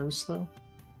 telltale first, though?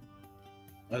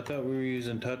 I thought we were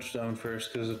using touchstone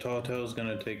first because the tall tale's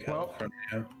gonna take help from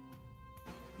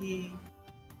you.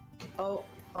 Oh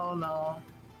no.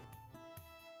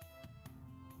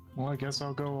 Well, I guess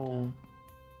I'll go.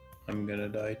 I'm gonna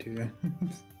die too.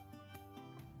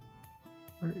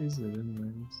 Where is it,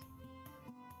 anyways?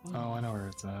 Oh, I know where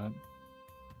it's at.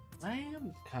 I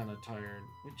am kind of tired,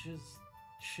 which is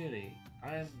shitty.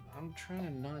 I'm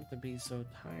trying not to be so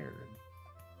tired.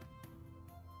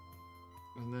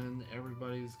 And then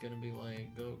everybody's gonna be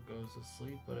like, goes to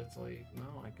sleep, but it's like,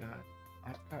 no, I've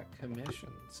got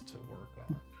commissions to work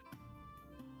on.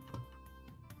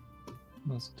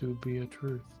 Must do be a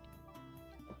truth.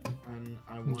 And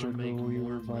I want to Juggle, make will you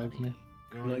more revive money. me?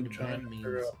 Going Like to trying bed to means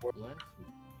figure out what- less.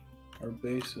 Our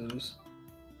bases.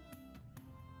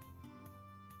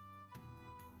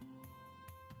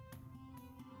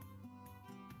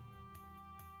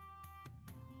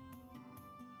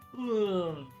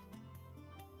 Ugh.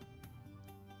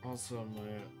 Also,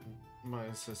 my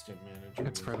assistant manager.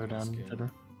 It's was further down, asking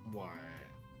Jibber. why.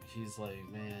 He's like,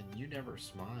 man, you never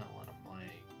smile, and I'm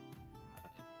like,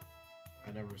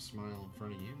 I never smile in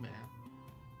front of you, man.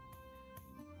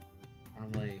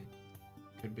 I'm like,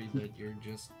 could be that you're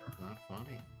just not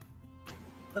funny.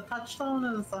 The touchstone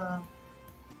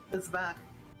is back.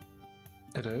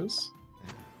 It is?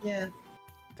 Yeah.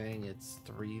 Dang, it's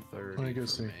 3:30 Let me go for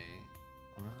see. me.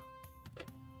 Huh?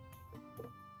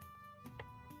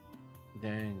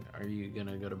 Dang, are you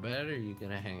gonna go to bed or are you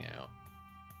gonna hang out?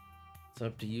 It's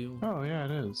up to you. Oh, yeah,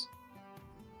 it is.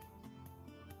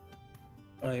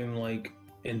 I am like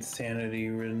insanity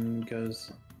ridden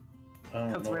because I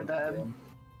don't 'Cause know we're what's dead. going on.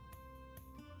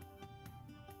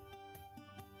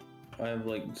 I have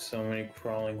like so many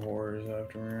crawling horrors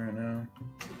after me right now.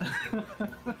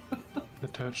 The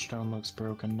touchstone looks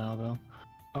broken now, though.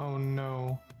 Oh,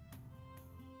 no.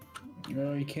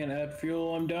 No, you can't add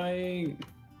fuel. I'm dying.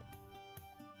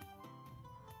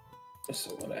 I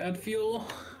still want to add fuel.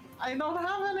 I don't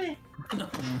have any.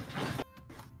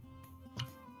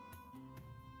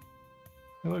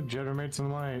 Hey, look, Jedder made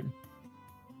some light.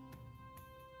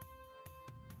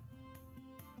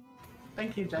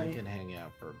 Thank you, I Jenny. can hang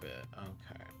out for a bit.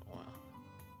 Okay, well.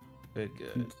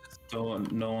 Good.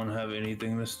 Don't no one have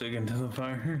anything to stick into the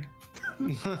fire?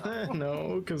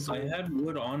 No, because I had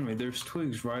wood on me. There's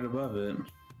twigs right above it.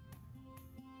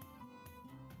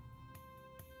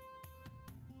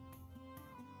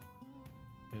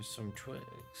 There's some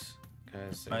twigs.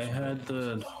 Guys, I there's had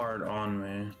the twigs. heart on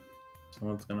me.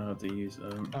 Someone's gonna have to use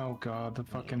it. Oh, God, the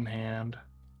fucking hand.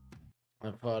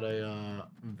 I fought a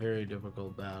very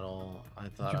difficult battle. I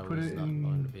thought you I put was it not in-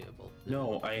 going to be able to.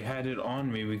 No, I had it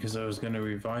on me because I was gonna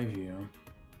revive you.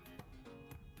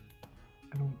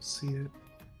 I don't see it.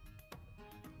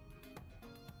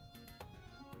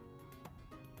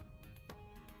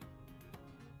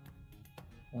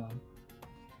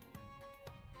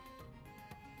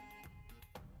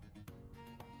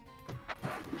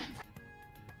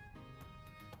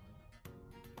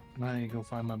 I need to go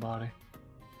find my body.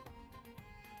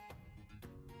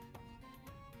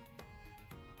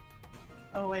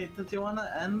 Oh wait, did you want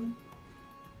to end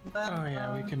that? Oh,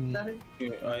 yeah, we can- Debbie?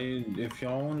 If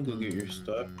y'all want to go get your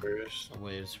stuff first.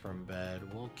 Waves from bed.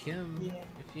 Well, Kim, Yeah.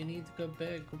 if you need to go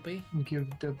bed, go be. Give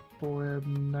the boy a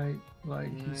night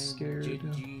like he's scared.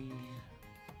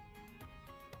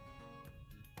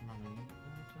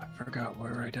 I forgot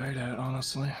where I died at,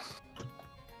 honestly.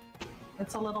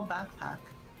 It's a little backpack.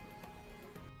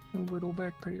 A little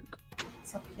backpack.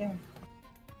 It's up here.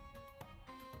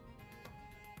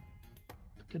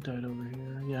 I died over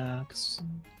here. Yeah, because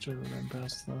I ran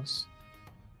past this.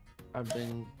 I've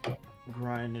been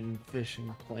grinding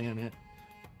Fishing Planet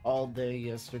all day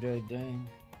yesterday, dang.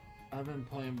 I've been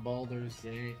playing Baldur's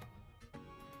Gate.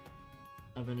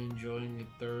 I've been enjoying it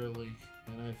thoroughly,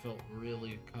 and I felt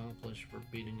really accomplished for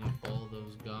beating up all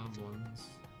those goblins.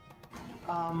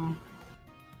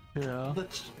 Yeah.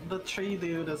 The tree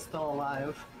dude is still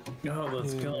alive. Oh,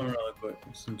 let's kill him really quick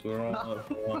since we're all out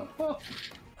for a while.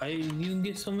 You can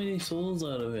get so many souls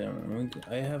out of him.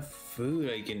 I have food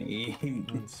I can eat.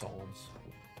 And souls.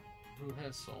 Who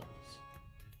has souls?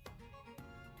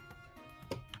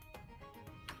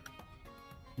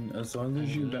 As long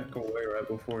as you back away right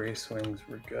before he swings,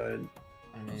 we're good.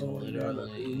 I mean, Oh,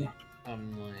 literally,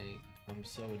 I'm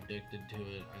so addicted to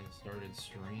it. I started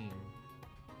stream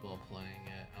while playing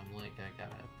it. I'm like, I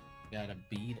gotta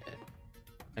beat it.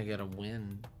 I gotta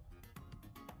win.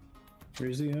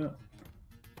 Where's he at?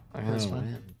 I gotta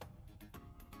win.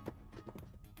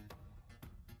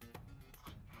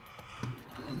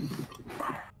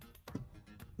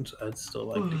 I'd still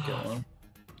like to kill him.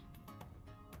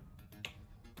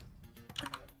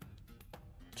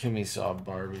 Kimmy saw a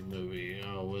Barbie movie.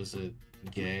 Oh, was it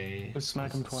gay? Just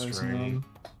smack him Was it twice straight? and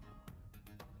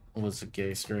then... Was it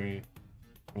gay straight?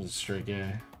 Was it straight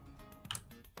gay?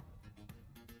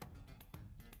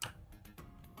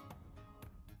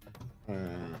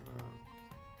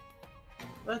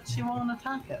 But she won't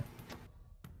attack it.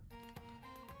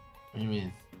 What do you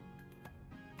mean?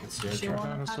 It's your She turn. won't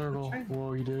Found a attack the circle. tree.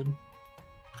 Whoa, you did.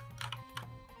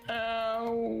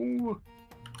 Ow!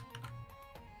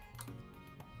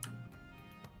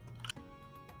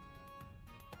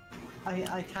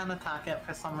 I can't attack it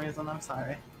for some reason, I'm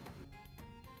sorry.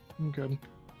 I'm good.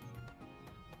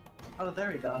 Oh,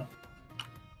 there we go.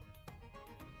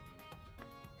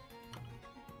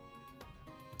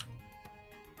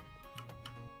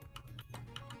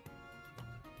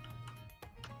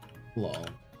 Lol.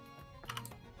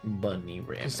 Bunny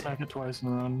rabbit. Just smack it twice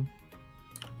and run.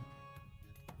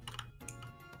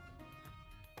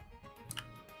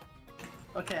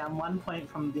 Okay, I'm 1 point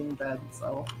from being dead,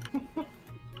 so...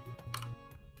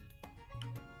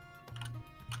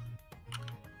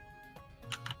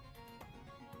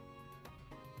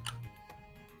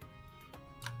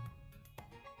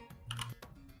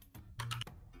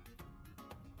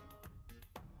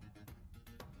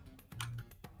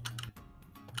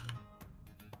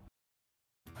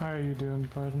 How are you doing,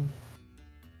 pardon?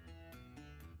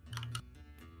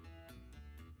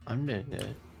 I'm doing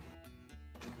good.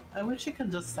 I wish you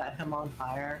could just set him on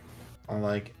fire. I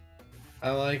like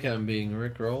I'm being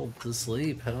rickrolled to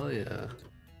sleep. Hell yeah.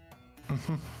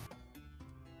 You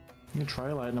can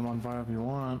try lighting him on fire if you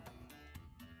want.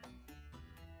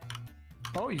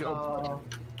 Oh, you go.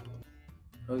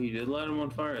 Oh, you did light him on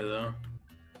fire, though.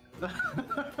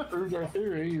 Prove our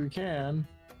theory, you can.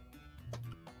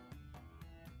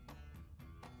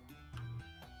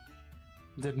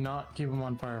 Did not keep him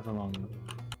on fire for long.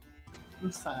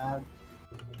 I'm sad.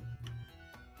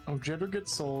 Oh, Jedder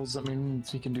gets souls, that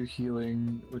means he can do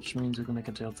healing, which means we can make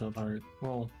a telltale heart.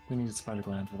 Well, we need a spider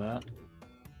gland for that.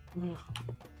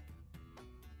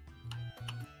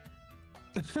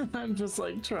 I'm just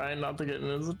like trying not to get in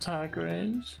his attack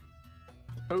range.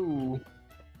 Oh.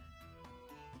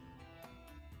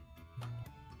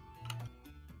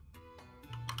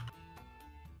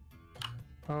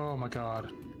 Oh my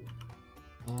god.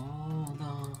 Hold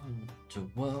on to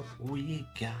what we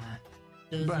got.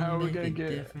 But how are we Doesn't gonna make a get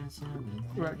difference in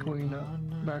the Raccoon up, long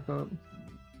run. back up?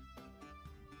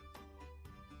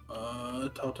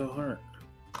 Telltale Heart.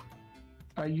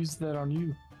 I used that on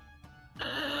you.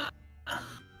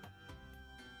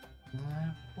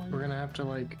 We're gonna have to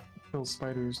like kill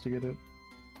spiders to get it.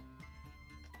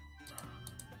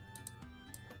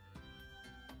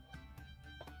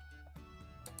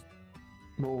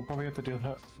 But we'll probably have to deal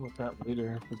with that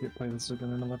later if we get play this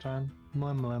again another time.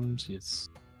 Mums, yes.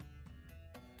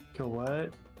 Kill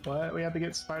what? What? We have to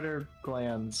get spider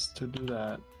glands to do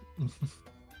that.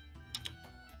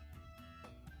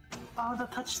 Oh, the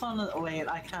touchstone is... Wait,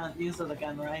 I can't use it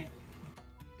again, right?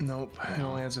 Nope. It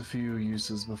only has a few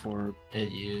uses before.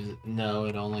 No,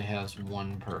 it only has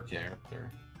one per character.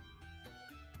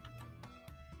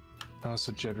 Oh,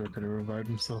 so Jedrick could have revived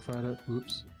himself at it.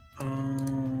 Oops.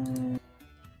 Go,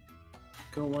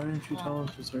 why didn't you tell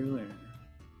us this earlier?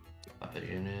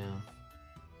 You know.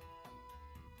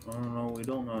 I don't know, we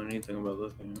don't know anything about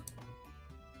this game.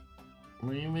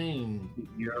 What do you mean?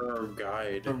 You're our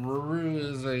guide. Ruru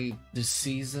is a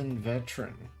seasoned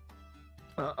veteran.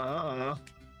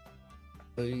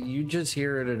 You just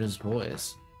hear it in his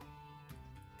voice.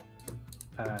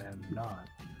 I am not.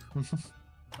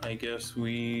 I guess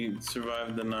we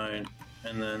survived the night,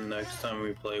 and then next time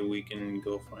we play, we can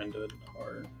go find a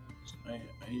heart. I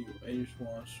just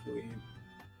want to sweep.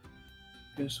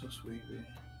 You're so sweepy.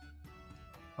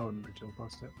 I wouldn't be too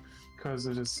close to it. Because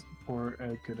it is for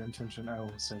a good intention, I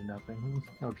will say nothing.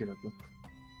 Okay, nothing.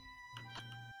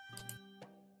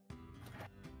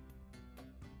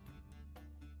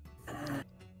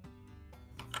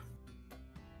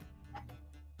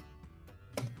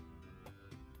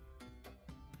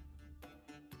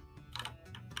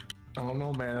 I don't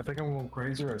know, man. I think I'm going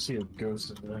crazy or I see a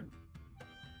ghost over there.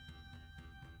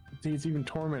 See, it's even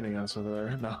tormenting us over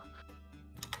there. No.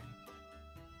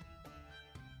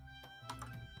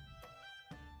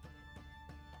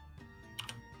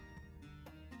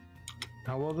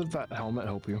 How well did that helmet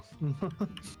help you?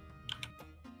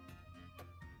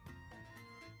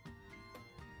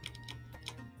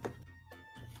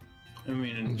 I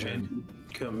mean,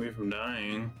 it kept me from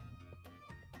dying.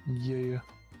 Yeah.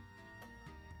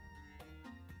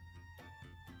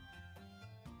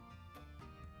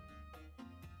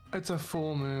 It's a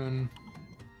full moon.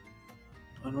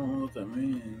 I don't know what that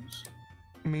means.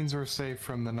 It means we're safe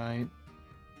from the night.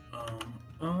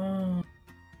 Oh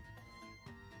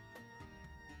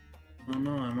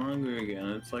no, I'm hungry again.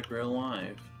 It's like real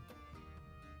life.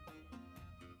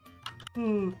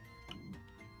 We're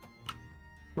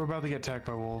about to get attacked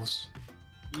by wolves.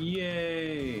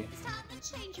 Yay!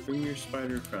 Bring your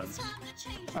spider friends.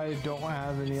 I don't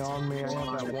have any on me. I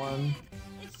have that one.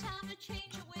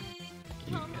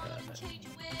 You got it.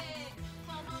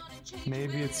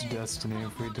 Maybe it's destiny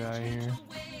if we die here.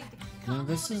 No,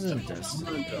 this isn't I'm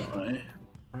Destiny. gonna die.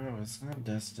 Bro, it's not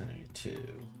Destiny 2.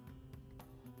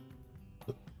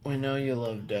 We know you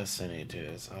love Destiny 2.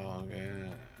 It's all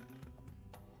good.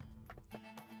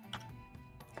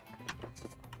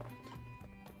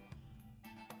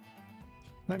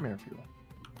 Nightmare fuel.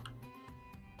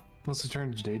 Once it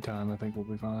turns daytime, I think we'll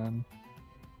be fine.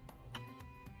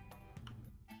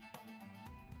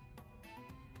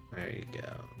 There you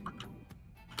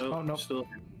go. Oh, no. Still.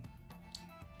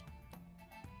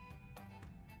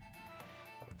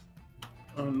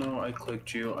 Oh no, I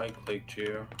clicked you. God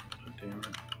damn it.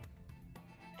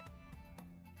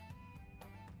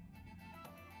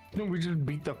 No, we just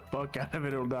beat the fuck out of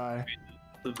it, it'll die.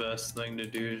 The best thing to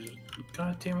do is,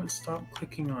 god damn it, stop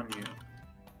clicking on you.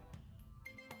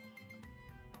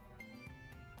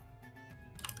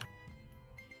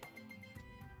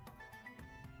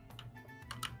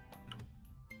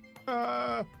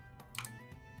 Uh,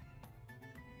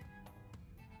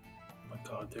 Oh my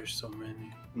god, there's so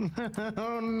many.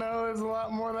 oh no, there's a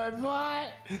lot more than I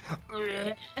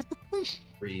thought.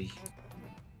 3.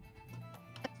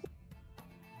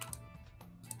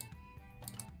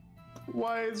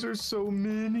 Why is there so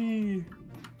many?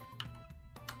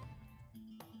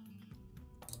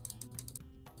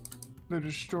 They're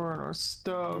destroying our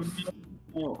stuff.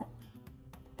 Oh,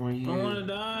 What are I you, wanna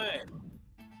die.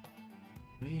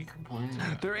 what are you complaining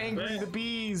about? They're angry, the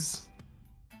bees.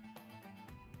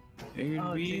 Angry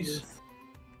Oh, bees. Jesus.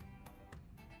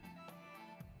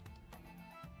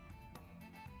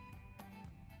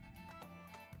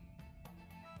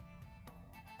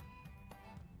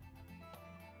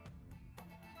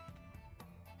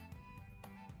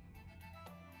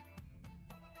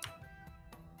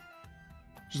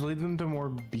 Just lead them to more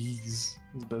bees.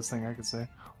 Is the best thing I could say.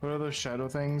 What are those shadow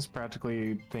things?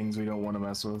 Practically things we don't want to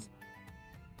mess with.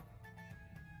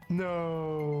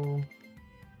 No.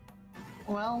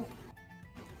 Well,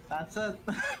 that's it.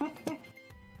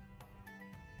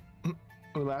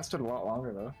 It lasted a lot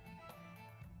longer though.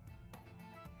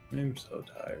 I'm so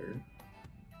tired.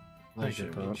 That I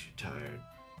should get get that. you tired.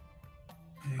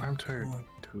 I'm tired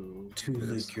too. To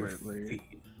lick your Slightly.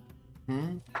 feet.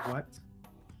 Hmm? What?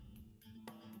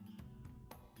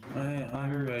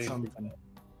 I'm ready. Something.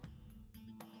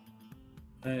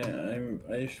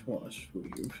 I just want to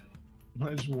sweep.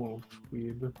 I just want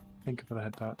weed. Thank you for the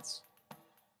head tots.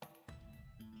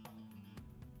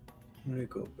 I'm gonna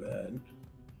go bed.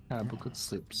 Yeah, but good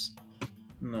sleeps.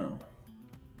 No.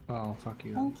 Oh, fuck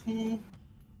you. Okay.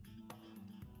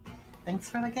 Thanks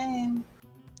for the game.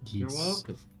 You're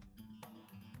welcome.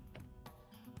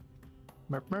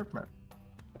 Merp, merp, merp.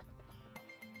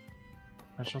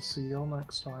 I shall see you all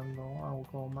next time, though. I will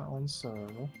go on my own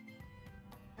server.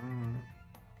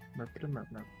 Merp, merp,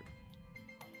 merp.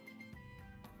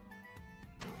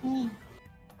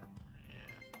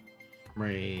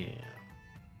 Right.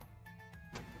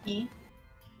 E?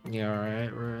 You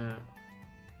alright, right?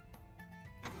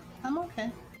 I'm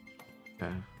okay.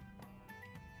 Okay.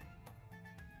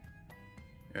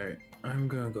 Alright, I'm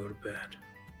gonna go to bed.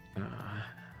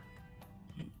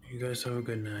 You guys have a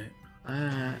good night.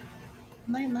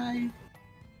 Night night.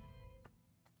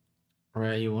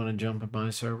 Right, you want to jump in my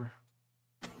server?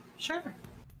 Sure.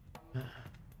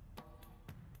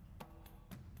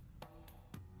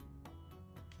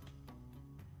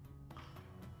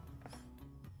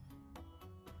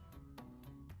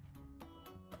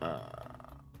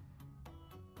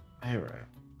 Hey, right.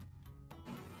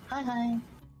 Hi hi.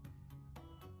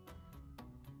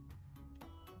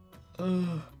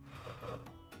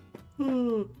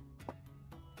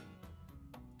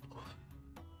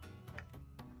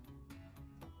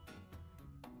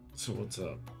 So what's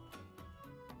up?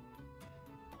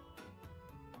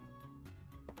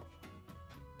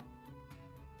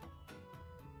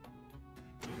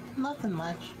 Nothing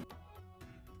much.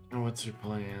 What's your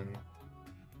plan?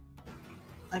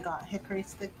 I got hickory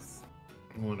sticks.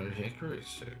 What are hickory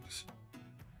sticks?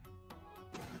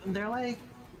 They're like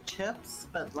chips,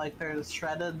 but like they're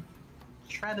shredded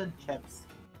chips.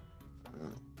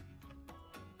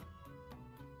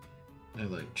 They're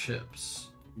like chips,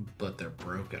 but they're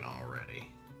broken already.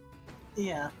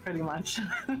 Yeah, pretty much.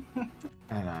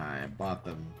 And I bought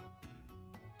them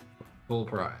full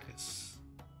price.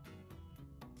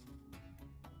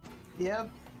 Yep.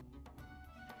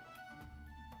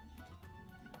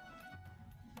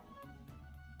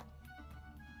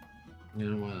 You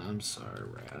know what? I'm sorry,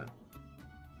 Rat.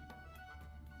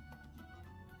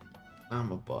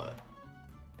 I'm a butt.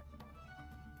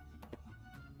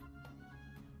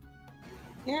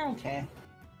 You're okay.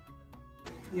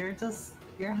 You're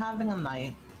having a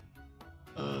night.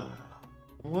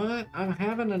 What? I'm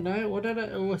having a night? What did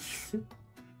I... What?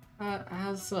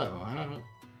 How so?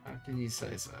 How can you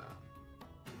say so?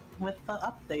 With the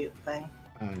update thing.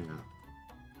 I know.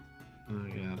 I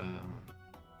gotta...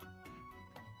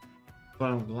 But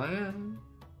I'm glad.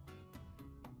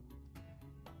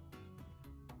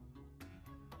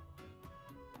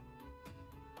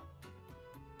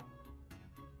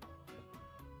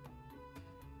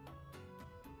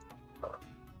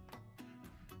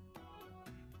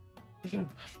 Yeah.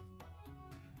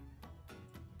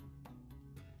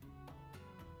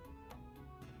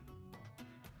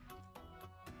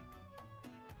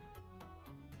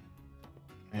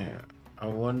 Yeah. I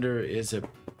wonder, is it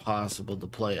possible to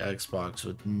play Xbox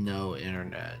with no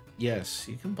internet? Yes,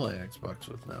 you can play Xbox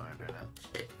with no internet.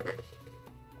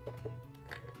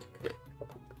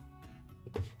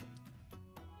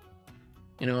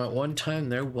 You know, at one time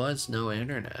there was no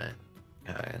internet,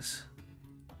 guys.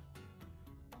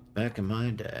 Back in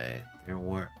my day, there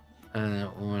were.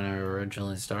 When I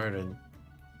originally started,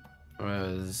 I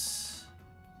was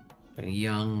a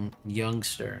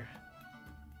youngster.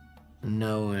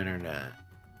 No internet.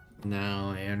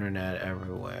 Now internet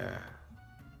everywhere.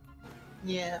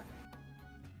 Yeah.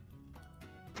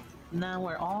 Now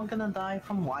we're all gonna die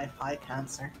from Wi-Fi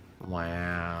cancer.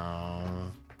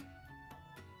 Wow.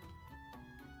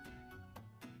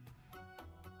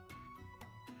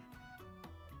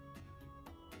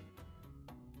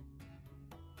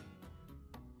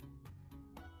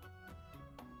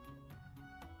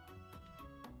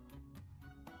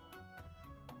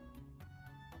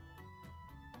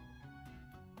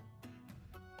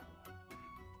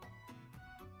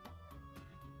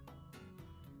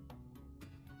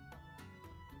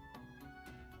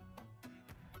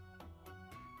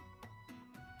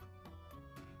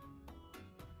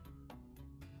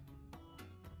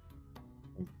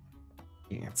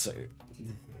 Can't say.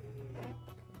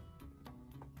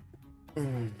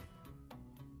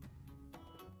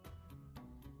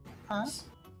 Huh?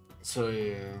 So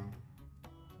yeah,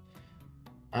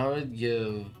 I would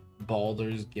give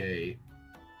Baldur's Gate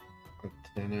a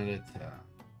 10 out of 10.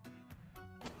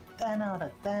 10 out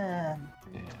of 10.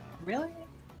 Yeah. Really?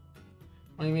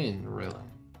 What do you mean, really?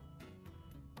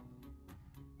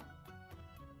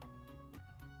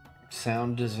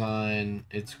 Sound design,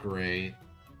 it's great.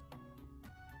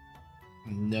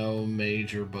 No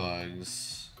major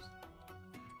bugs.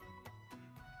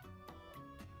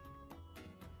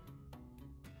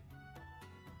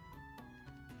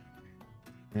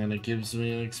 And it gives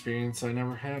me an experience I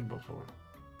never had before.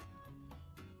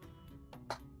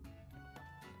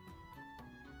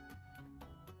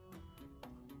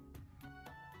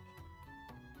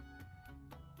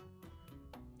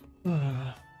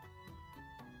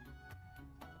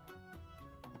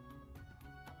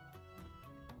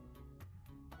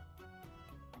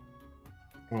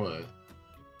 What?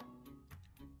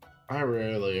 I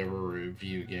rarely ever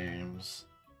review games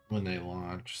when they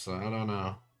launch, so I don't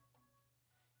know.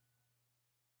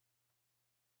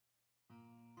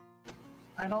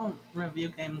 I don't review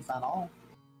games at all.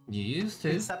 You used to.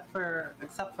 Except for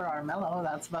Armello,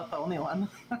 that's about the only one.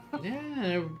 Yeah,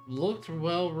 it looked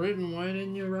well written. Why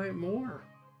didn't you write more?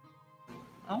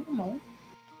 I don't know.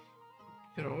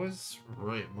 You could always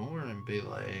write more and be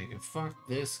like, fuck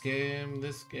this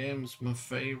game's my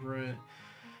favorite.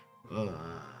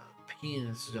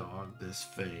 Penis dog, this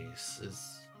face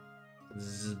is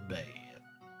bad.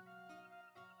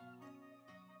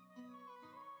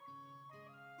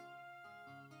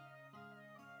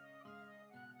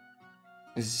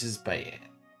 It's just bad.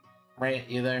 Right,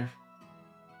 you there?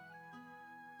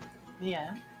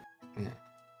 Yeah. Yeah.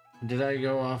 Did I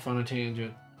go off on a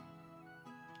tangent?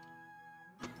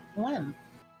 When?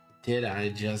 Did I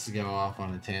just go off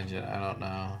on a tangent? I don't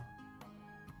know.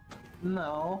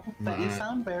 No, but you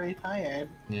sound very tired.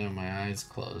 Yeah, my eyes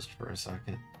closed for a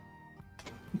second.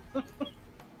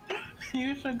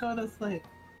 You should go to sleep.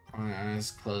 My eyes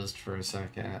closed for a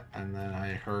second, and then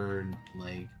I heard,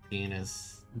 like,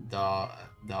 penis dog,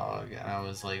 and I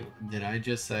was like, did I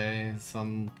just say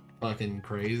something fucking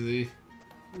crazy?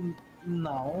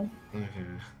 No. Okay.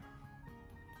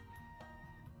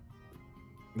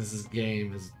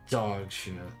 Game is dog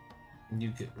shit.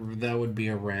 That would be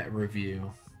a rat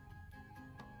review.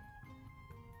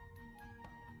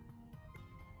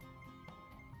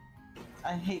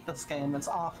 I hate this game. It's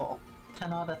awful.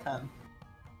 10 out of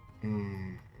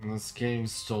 10. This game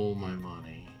stole my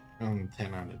money. 10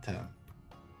 out of 10.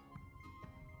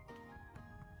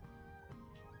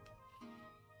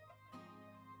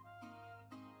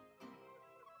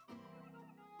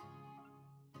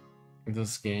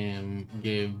 This game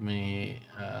gave me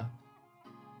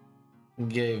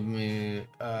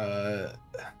a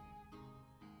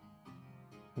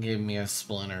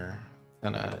splinter.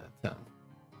 10 out of 10.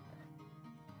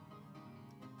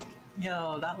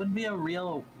 Yo, that would be a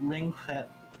real Ring Fit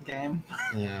game.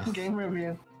 Yeah. Game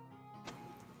review.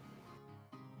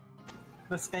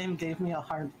 This game gave me a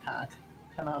heart attack.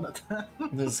 10 out of 10.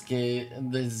 This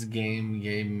game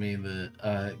gave me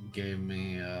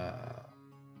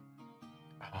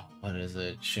what is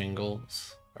it?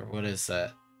 Shingles? Or what is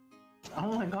that?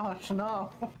 Oh my gosh, no.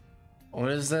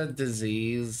 What is that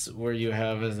disease where you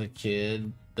have as a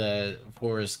kid that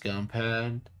Forrest Gump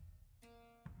had?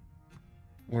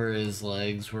 Where his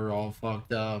legs were all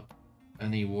fucked up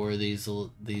and he wore these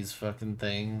fucking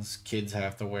things. Kids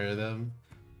have to wear them.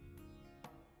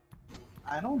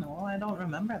 I don't know. I don't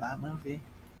remember that movie.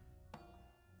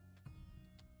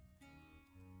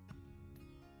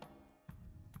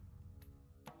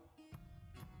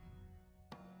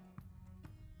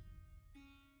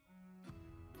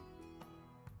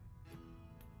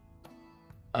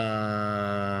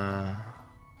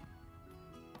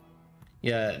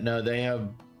 Yeah, no, they have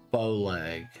bow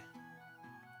leg.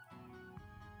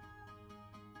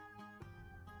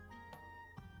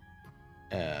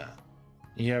 Yeah.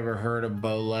 You ever heard of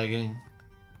bow legging?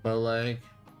 Bow leg?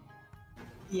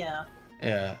 Yeah.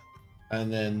 Yeah.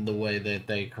 And then the way that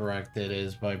they correct it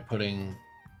is by kind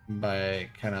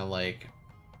of like,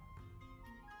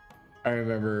 I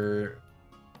remember,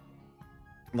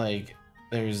 like,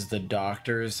 there's the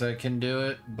doctors that can do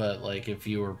it, but like if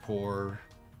you were poor,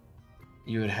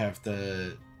 you would have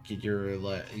to get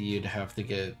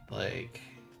like,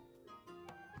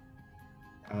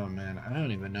 oh man, I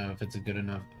don't even know if it's a good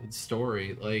enough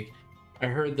story. Like, I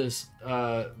heard this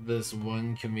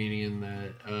one comedian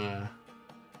that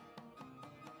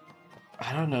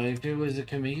I don't know if it was a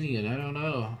comedian, I don't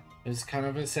know. It's kind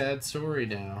of a sad story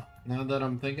now. Now that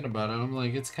I'm thinking about it, I'm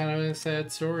like, it's kind of a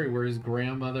sad story where his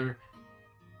grandmother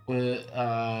would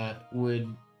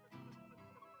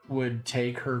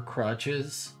take her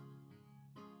crutches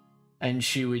and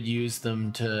she would use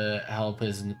them to help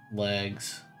his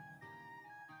legs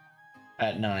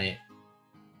at night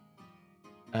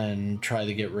and try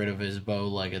to get rid of his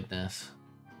bow-leggedness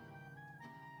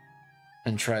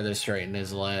and try to straighten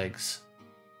his legs.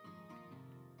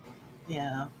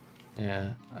 Yeah.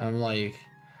 Yeah, I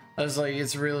was like,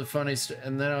 it's really funny,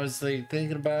 and then I was like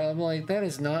thinking about it, I'm like, that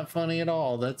is not funny at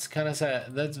all. That's kind of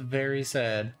sad. That's very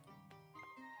sad.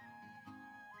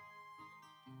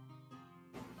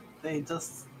 They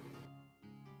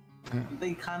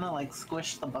kind of like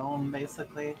squish the bone,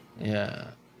 basically.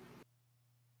 Yeah.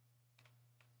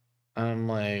 I'm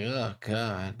like, oh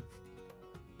god.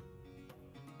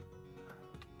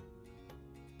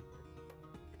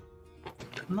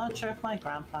 I'm not sure if my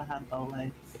grandpa had bow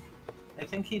legs. I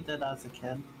think he did as a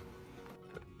kid.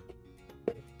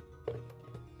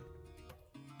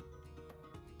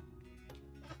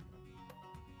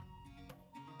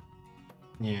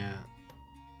 Yeah.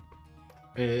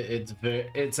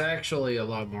 It's actually a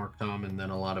lot more common than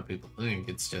a lot of people think.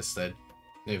 It's just that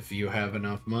if you have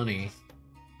enough money,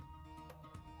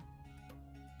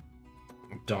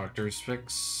 doctors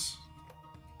fix.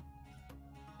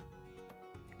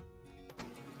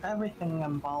 Everything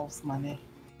involves money.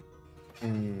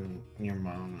 Your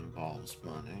mom involves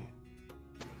money.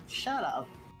 Shut up.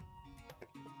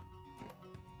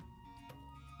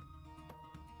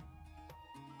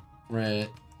 Red,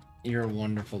 you're a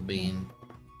wonderful being.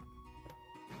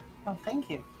 Oh, thank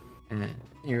you.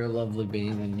 You're a lovely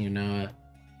being, and you know it.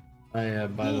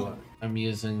 By the way, I'm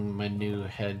using my new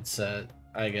headset.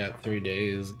 I got 3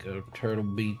 days ago. Turtle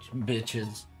Beach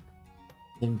bitches.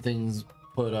 Them things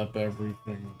put up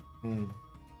everything.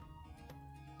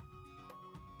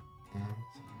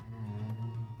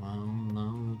 Well,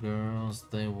 no girls,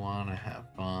 they wanna have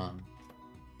fun.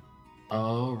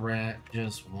 Oh, Rat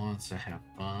just wants to have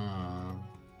fun.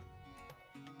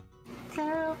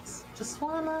 Girls, just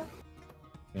wanna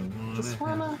They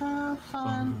have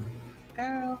fun.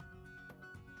 Girl,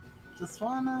 just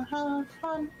wanna have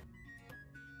fun.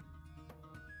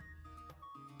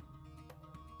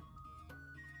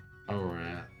 Oh,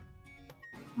 Rat.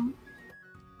 Hmm?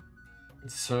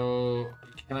 So,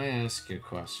 can I ask you a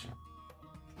question?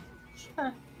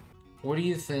 Sure. What do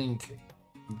you think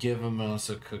Give a Mouse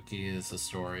a Cookie is a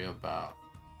story about?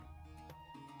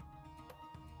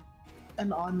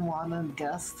 An unwanted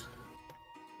guest.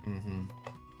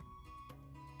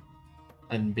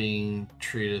 And being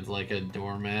treated like a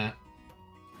doormat?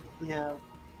 Yeah.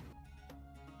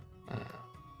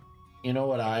 You know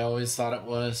what I always thought it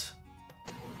was?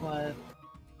 What?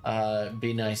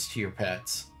 Be nice to your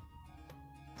pets.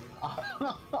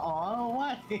 Oh,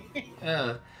 why?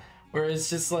 Yeah. Where it's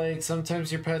just like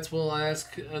sometimes your pets will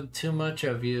ask too much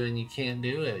of you and you can't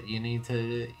do it. You need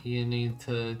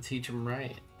to teach them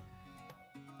right.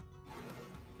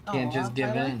 Can't just give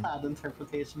I in. like that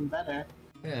interpretation better.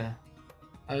 Yeah.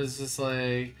 I was just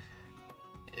like,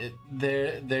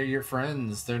 they're your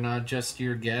friends. They're not just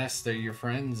your guests. They're your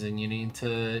friends, and you need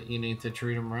to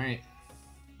treat them right.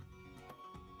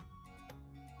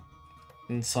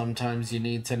 And sometimes you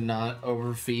need to not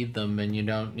overfeed them, and you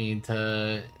don't need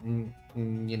to,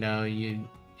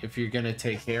 if you're gonna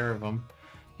take care of them,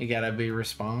 you gotta be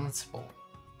responsible.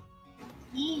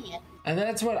 Yeah. And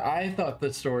that's what I thought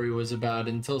the story was about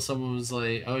until someone was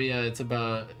like, oh yeah, it's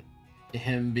about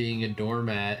him being a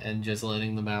doormat and just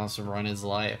letting the mouse run his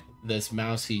life. This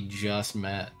mouse he just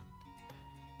met.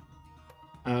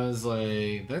 I was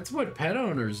like, that's what pet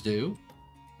owners do.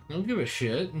 They don't give a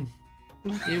shit.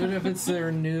 Even if it's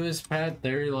their newest pet,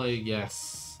 they're like,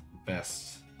 yes,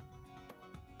 best.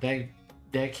 That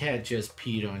cat just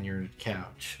peed on your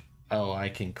couch. Oh, I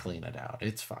can clean it out.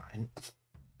 It's fine.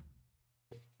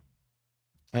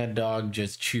 That dog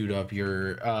just chewed up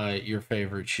your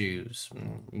favorite shoes.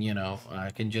 You know, I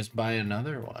can just buy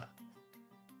another one.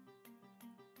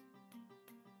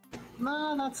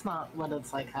 No, that's not what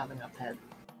it's like having a pet.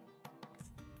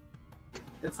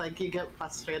 It's like you get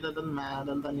frustrated and mad,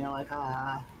 and then you're like,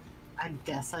 I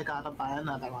guess I gotta buy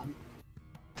another one.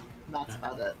 That's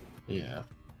about it. Yeah.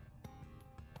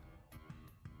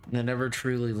 They never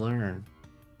truly learn.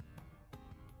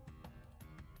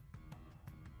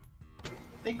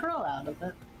 They grow out of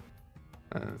it.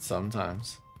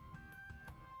 Sometimes.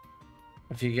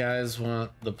 If you guys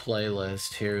want the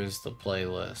playlist, here's the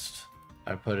playlist.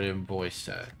 I put it in voice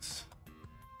text.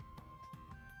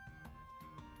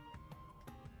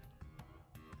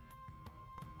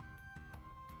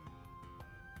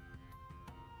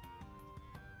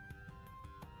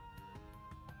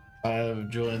 I have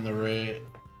joined the raid.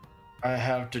 I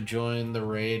have to join the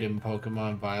raid in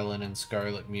Pokemon Violet and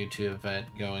Scarlet Mewtwo event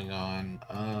going on.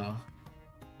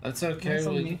 That's okay. There's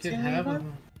a Well, you can Mewtwo have it.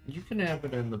 event? You can have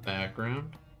it in the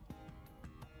background.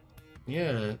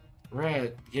 Yeah,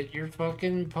 Red, get your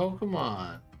fucking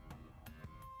Pokemon.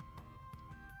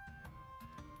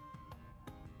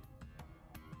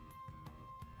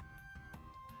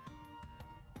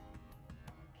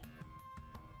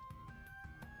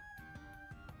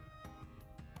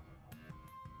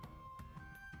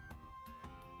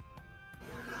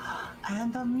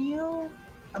 And a Mew?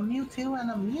 A Mewtwo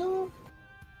and a Mew?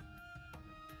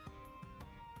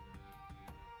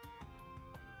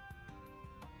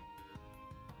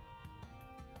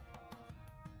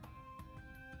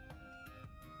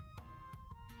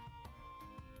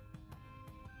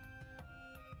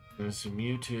 There's a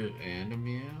Mewtwo and a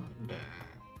Mew. Nah.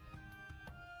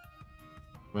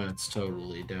 That's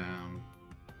totally down.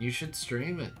 You should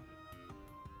stream it.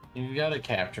 You got a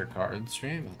capture card,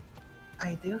 stream it.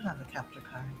 I do have a capture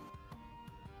card.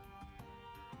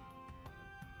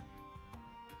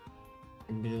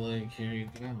 And be like, here you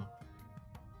go.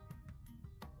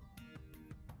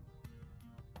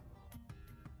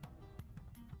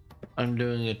 I'm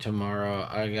doing it tomorrow.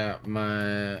 I got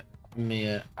my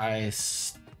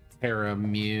Ice Terra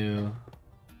Mew.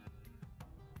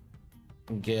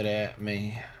 Get at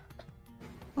me.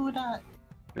 Who that?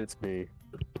 It's me.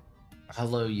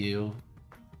 Hello, you.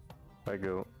 I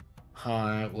go.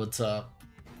 Hi, what's up?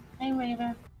 Hey,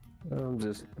 Raider. I'm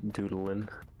just doodling.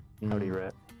 Howdy,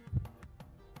 rat.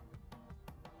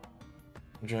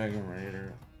 Dragon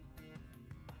Raider.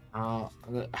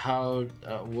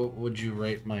 What would you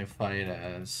rate my fight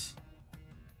as?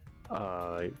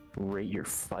 Rate your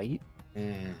fight?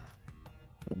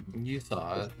 You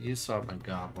saw it. You saw my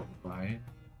goblin fight.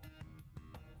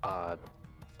 I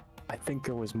think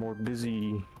I was more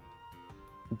busy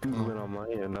doodling on my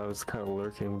end. I was kind of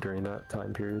lurking during that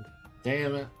time period.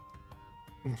 Damn it.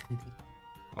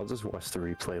 I'll just watch the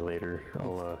replay later.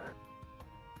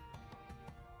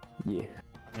 Yeah.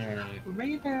 Alright.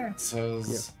 Raider, So,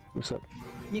 What's up?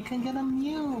 you can get a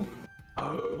Mew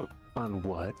On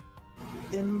what?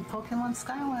 in Pokemon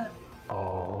Scarlet.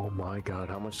 Oh my god,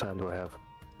 how much time do I have?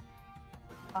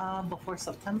 Before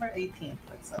September 18th, it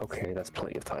says. Okay, that's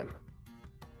plenty of time.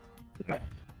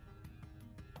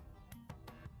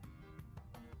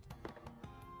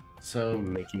 so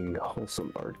Making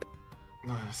wholesome art.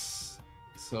 nice.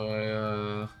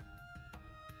 So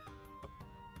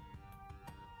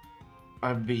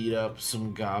I beat up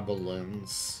some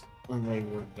goblins and they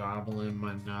were gobbling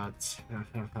my nuts.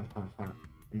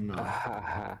 No.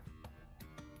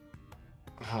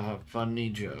 Funny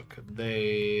joke.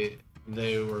 They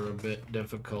were a bit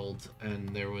difficult and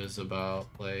there was about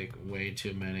like way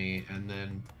too many, and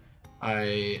then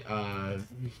I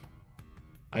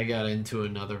got into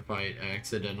another fight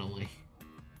accidentally.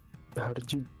 How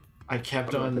did you? I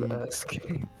kept I'm not on gonna ask.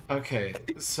 Okay,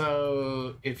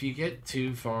 so if you get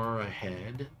too far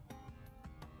ahead,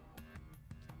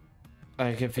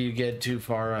 like if you get too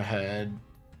far ahead,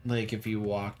 like if you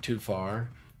walk too far,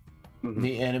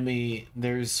 the enemy,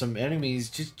 there's some enemies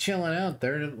just chilling out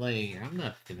there. Like, I'm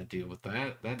not gonna deal with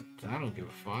that. I don't give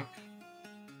a fuck.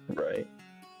 Right.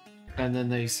 And then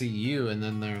they see you, and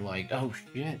then they're like, "Oh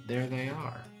shit, there they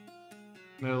are."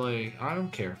 They're like, "I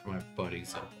don't care if my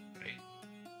buddy's up.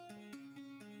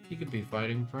 He could be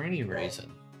fighting for any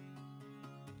reason."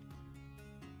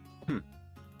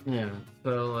 Yeah.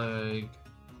 So like,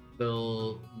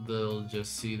 they'll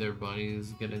just see their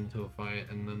buddies get into a fight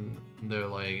and then they're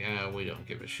like, we don't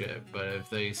give a shit. But if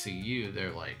they see you,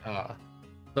 they're like, ah.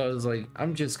 So I was like,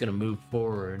 I'm just gonna move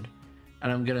forward and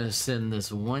I'm gonna send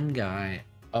this one guy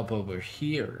up over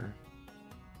here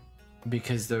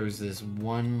because there's this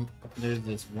one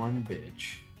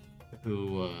bitch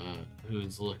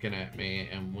who's looking at me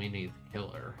and we need to kill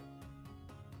her.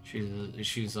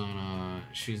 She's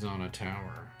on a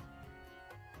tower.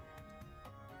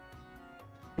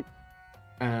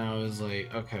 And I was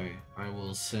like, okay, I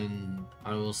will send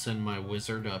my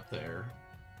wizard up there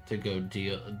to go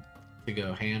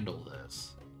handle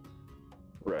this.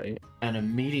 Right. And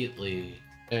immediately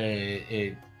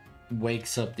it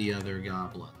wakes up the other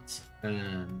goblins,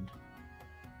 and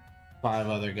 5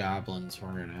 other goblins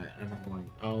were in it, and I'm like,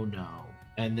 oh no.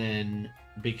 And then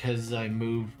because I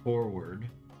moved forward,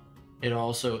 it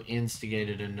also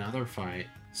instigated another fight.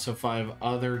 So 5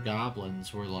 other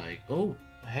goblins were like, oh,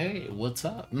 hey, what's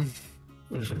up?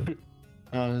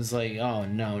 I was like, oh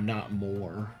no, not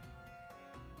more.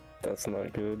 That's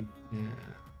not good. Yeah.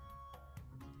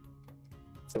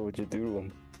 So what'd you do to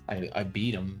him? I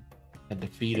beat them. I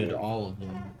defeated all of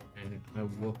them. And I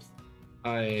whooped.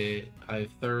 I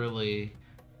thoroughly.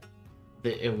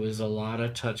 It was a lot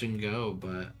of touch and go,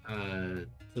 but to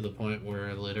the point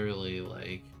where literally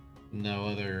like no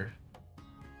other.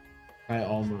 I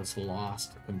almost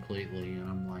lost completely, and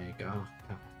I'm like, oh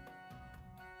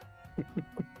god.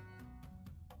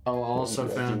 I also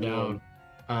found out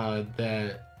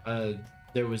that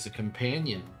there was a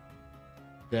companion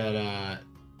that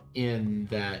in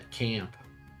that camp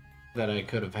that I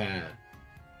could have had.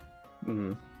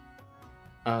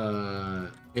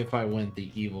 If I went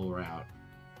the evil route,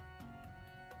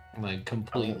 like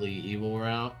completely evil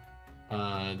route.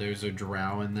 There's a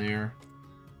drow in there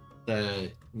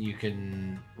that you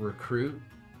can recruit,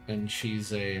 and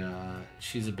she's a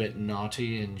bit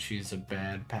naughty and she's a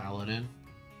bad paladin.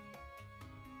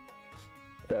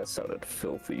 That sounded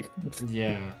filthy.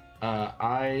 Yeah.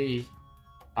 I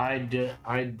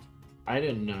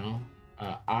didn't know.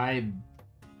 I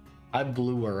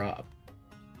blew her up.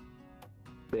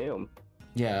 Damn.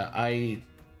 Yeah, I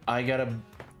got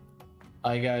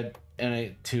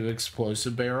two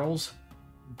explosive barrels,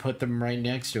 put them right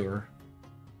next to her,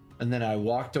 and then I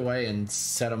walked away and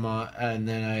set them on, and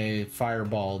then I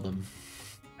fireballed them.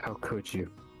 How could you?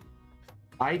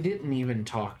 I didn't even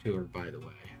talk to her, by the way.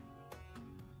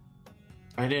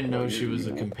 I didn't know she was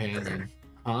a companion.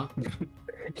 Huh?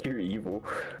 You're evil.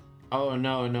 Oh,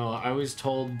 no. I was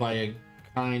told by a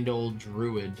kind old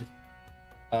druid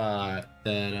that,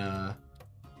 and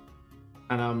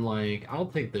I'm like, I'll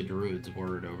take the druid's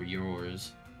word over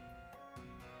yours.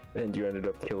 And you ended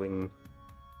up killing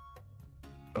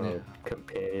a Yeah.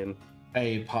 companion.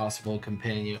 A possible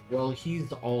companion. Well,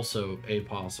 he's also a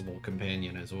possible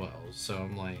companion as well. So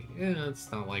I'm like, yeah, it's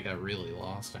not like I really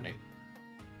lost any.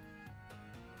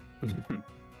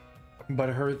 But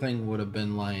her thing would have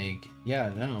been like, yeah,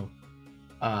 no.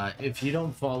 If you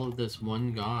don't follow this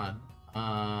one god,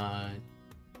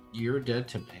 you're dead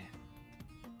to me.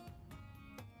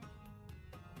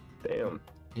 Damn.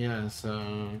 Yeah,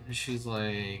 so she's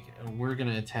like, we're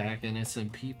gonna attack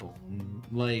innocent people. And,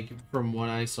 like, from what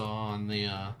I saw on the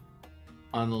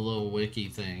little wiki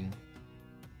thing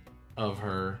of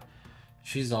her,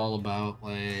 she's all about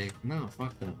like, no,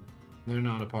 fuck them. They're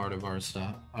not a part of our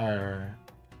stuff, our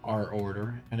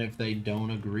order, and if they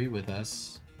don't agree with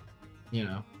us, you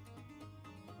know.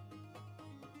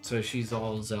 So she's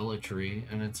all zealotry,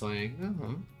 and it's like,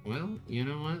 oh, well, you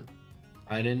know what?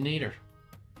 I didn't need her.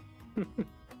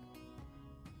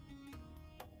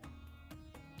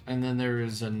 And then there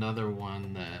is another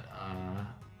one that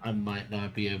I might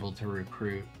not be able to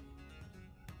recruit.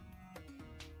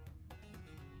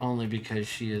 Only because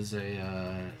she is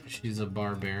she's a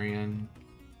barbarian.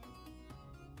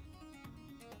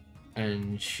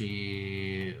 And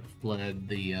she fled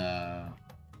the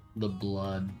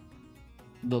blood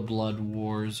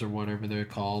wars or whatever they're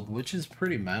called, which is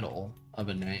pretty metal of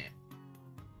a name.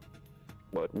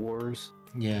 Blood Wars?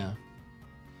 Yeah.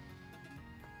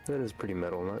 That is pretty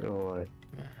metal, not gonna lie.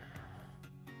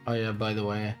 Oh yeah, by the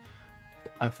way,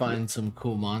 I find some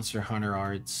cool Monster Hunter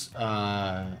arts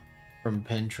from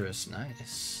Pinterest.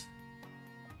 Nice.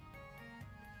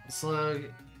 Slug,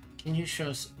 can you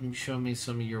show me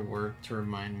some of your work to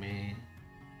remind me?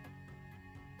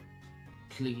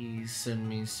 Please send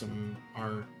me some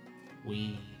art,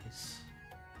 please.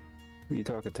 Who are you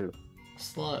talking to?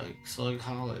 Slug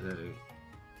Holiday.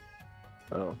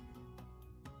 Oh.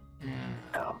 Yeah.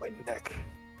 Ow, my neck.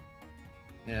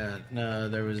 Yeah, no,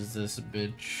 there was this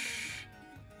bitch.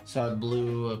 So I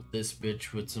blew up this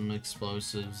bitch with some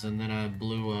explosives, and then I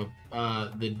blew up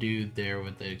the dude there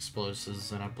with the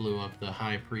explosives, and I blew up the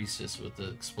high priestess with the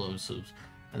explosives,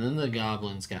 and then the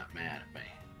goblins got mad at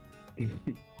me.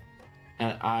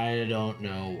 And I don't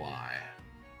know why.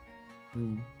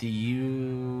 Can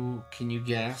you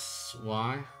guess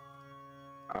why?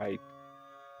 I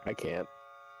can't.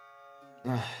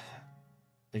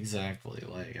 Exactly,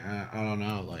 like I don't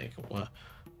know, like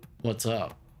what's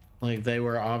up? Like, they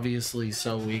were obviously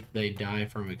so weak they die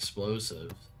from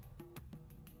explosives.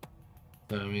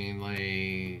 So I mean,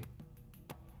 like,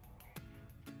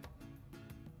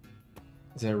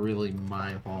 is that really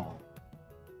my fault?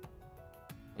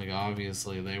 Like,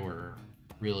 obviously they were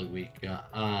really weak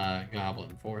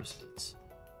goblin forces.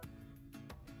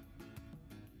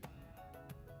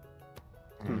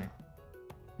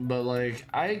 But like,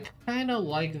 I kind of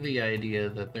like the idea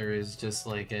that there is just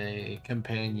like a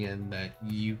companion that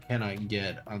you cannot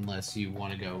get unless you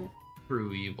want to go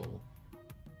true evil.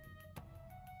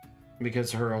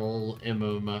 Because her whole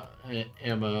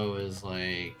MO is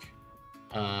like,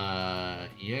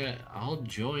 yeah, I'll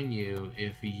join you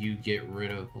if you get rid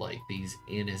of like these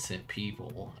innocent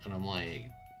people. And I'm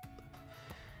like,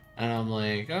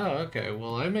 oh, okay,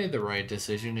 well, I made the right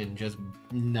decision in just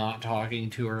not talking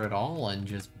to her at all and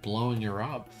just blowing her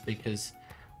up, because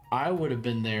I would have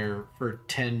been there for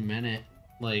 10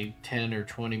 or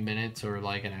 20 minutes or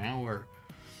like an hour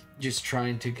just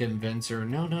trying to convince her,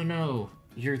 no,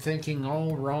 you're thinking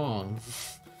all wrong.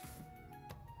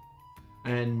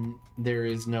 And there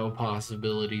is no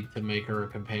possibility to make her a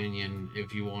companion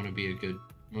if you want to be a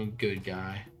good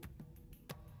guy.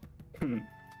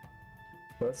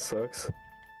 That sucks.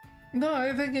 No,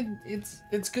 I think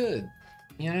it's good.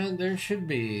 You know, there should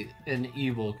be an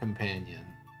evil companion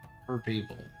for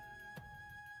people.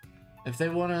 If they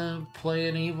want to play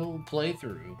an evil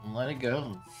playthrough, let it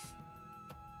go.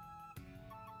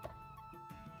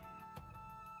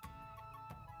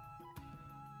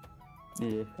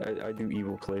 Yeah, I do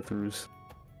evil playthroughs.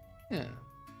 Yeah.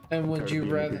 And I'm would tired you of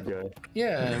being a rather? good guy.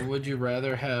 Yeah. And would you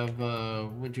rather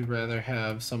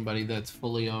have somebody that's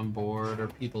fully on board, or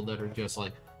people that are just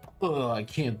like, oh, I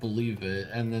can't believe it,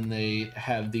 and then they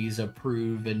have these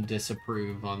approve and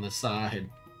disapprove on the side?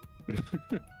 I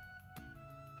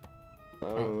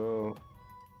don't know.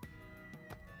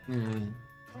 Mm.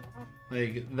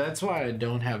 Like, that's why I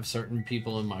don't have certain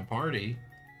people in my party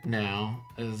now,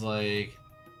 is like,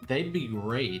 they'd be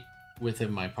great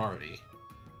within my party.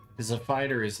 Because a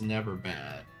fighter is never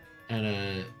bad.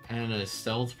 And a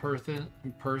stealth person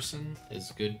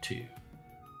is good too.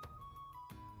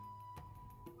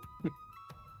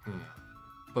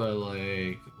 But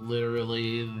like,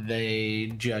 literally,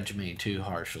 they judge me too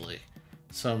harshly.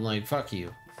 So I'm like, fuck you.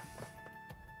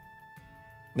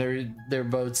 They're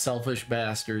both selfish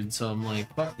bastards, so I'm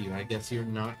like, fuck you. I guess you're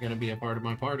not gonna be a part of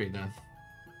my party then.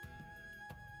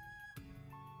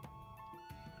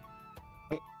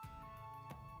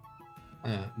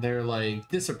 They're like,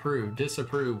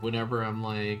 disapprove whenever I'm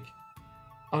like,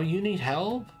 oh, you need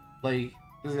help? Like,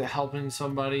 is it helping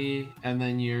somebody? And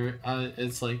then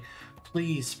it's like,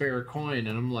 please spare a coin.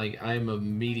 And I'm like, I'm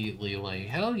immediately like,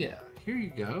 hell yeah, here you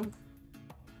go.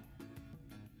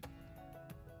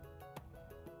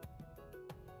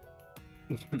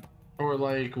 Or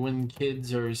like when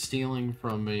kids are stealing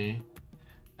from me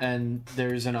and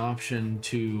there's an option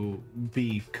to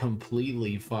be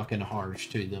completely fucking harsh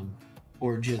to them,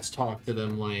 or just talk to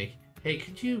them like, hey,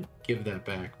 could you give that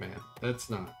back, man? That's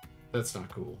not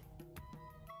cool.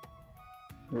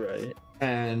 Right.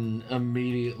 And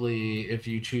immediately, if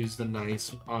you choose the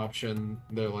nice option,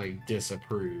 they're like,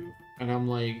 disapprove. And I'm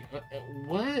like,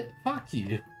 what? Fuck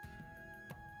you.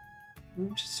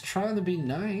 I'm just trying to be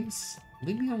nice.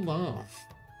 Leave me alone.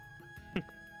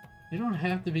 You don't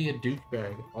have to be a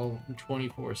douchebag all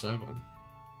 24/7.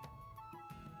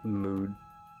 Mood.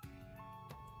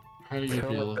 How do you Kind of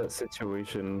feel? like that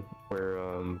situation where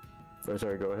oh,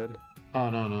 sorry, go ahead. Oh,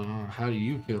 no. How do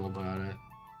you feel about it?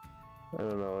 I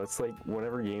don't know. It's like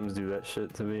whenever games do that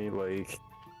shit to me, like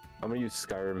I'm gonna use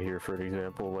Skyrim here for an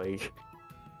example, like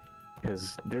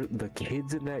because the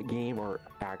kids in that game are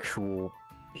actual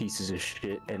pieces of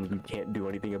shit, and you can't do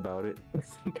anything about it.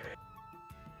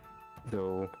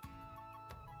 So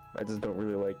I just don't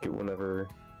really like it whenever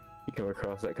you come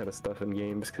across that kind of stuff in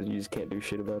games, because you just can't do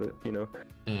shit about it, you know?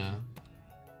 Yeah.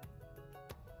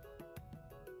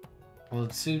 Well,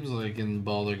 it seems like in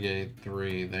Baldur's Gate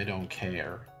 3, they don't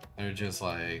care. They're just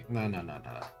like, no.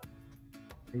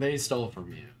 They stole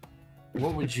from you.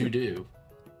 What would you do?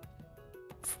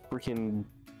 Freaking,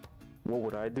 what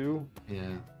would I do?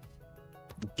 Yeah.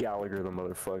 Gallagher the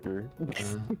motherfucker.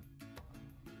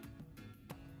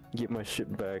 Get my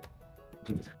shit back.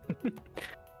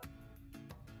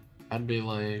 I'd be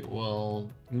like, well,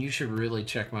 you should really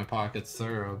check my pockets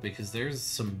thorough, because there's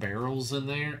some barrels in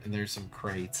there and there's some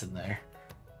crates in there.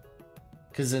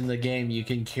 Because in the game, you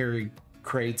can carry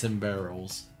crates and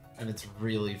barrels, and it's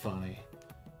really funny.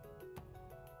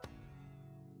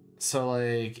 So,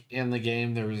 like, in the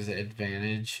game, there's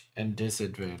advantage and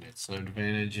disadvantage. So,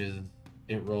 advantage is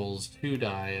it rolls 2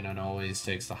 die and it always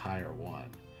takes the higher one.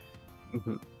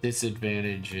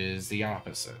 Disadvantage is the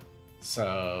opposite.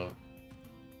 So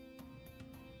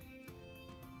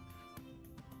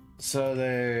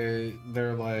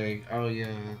they're like, oh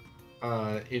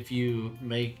yeah, if you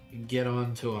get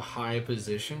onto a high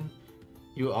position,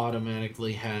 you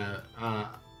automatically have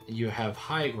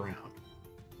high ground,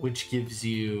 which gives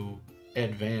you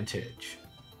advantage.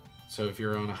 So if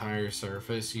you're on a higher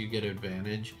surface, you get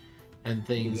advantage, and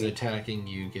things attacking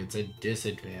you gets a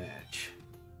disadvantage.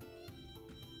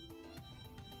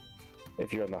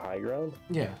 If you're on the high ground?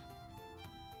 Yeah.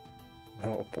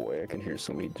 Oh boy, I can hear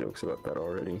so many jokes about that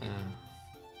already.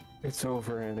 It's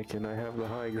over, Anakin. I have the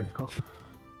high ground.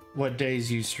 What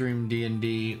days you stream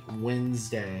D&D?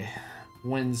 Wednesday.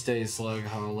 Wednesday slug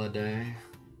holiday.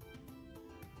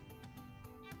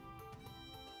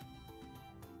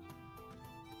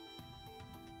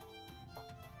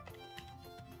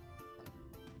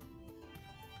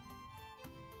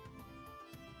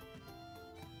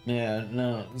 Yeah,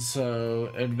 no,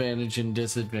 so advantage and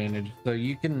disadvantage. So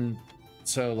you can,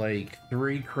 like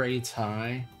 3 crates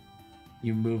high,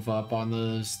 you move up on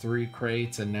those 3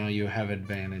 crates and now you have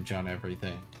advantage on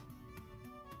everything.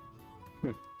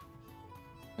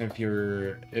 If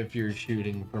you're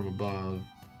shooting from above,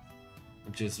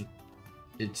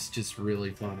 it's just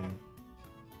really funny.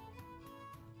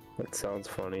 That sounds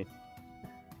funny.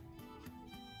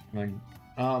 Like,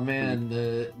 oh man,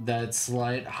 that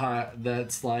slight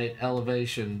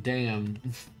elevation, damn.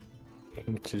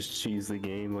 Just cheese the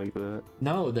game like that.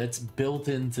 No, that's built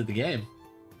into the game.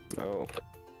 Oh,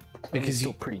 Because it's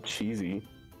still pretty cheesy.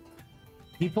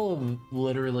 people have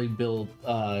literally built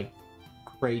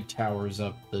crate towers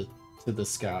up to the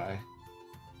sky.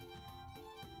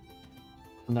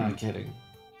 Not kidding.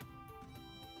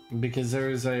 Because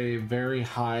there's a very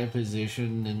high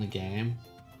position in the game.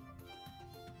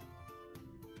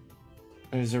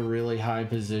 There's a really high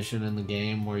position in the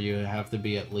game where you have to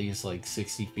be at least like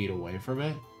 60 feet away from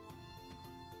it.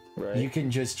 Right. You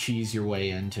can just cheese your way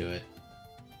into it.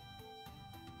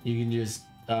 You can just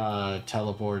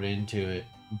teleport into it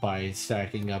by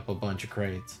stacking up a bunch of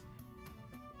crates.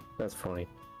 That's funny.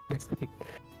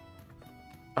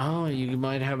 Oh, you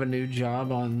might have a new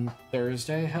job on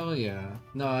Thursday? Hell yeah.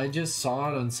 No, I just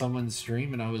saw it on someone's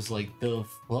stream and I was like, the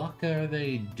fuck are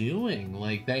they doing?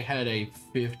 Like, they had a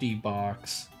 50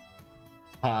 box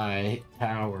high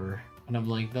tower. And I'm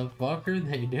like, the fuck are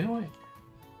they doing?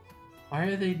 Why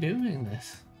are they doing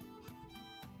this?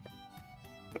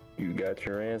 You got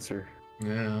your answer.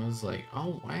 Yeah, I was like,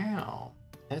 oh wow.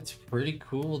 That's pretty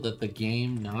cool that the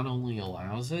game not only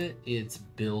allows it, it's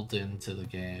built into the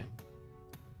game.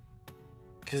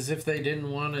 Because if they didn't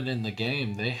want it in the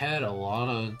game, they had a lot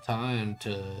of time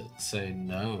to say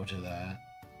no to that.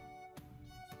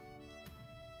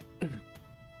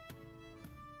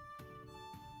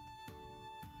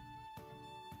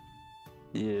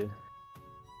 Yeah.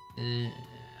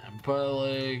 But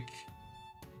like,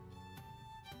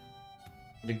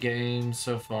 the game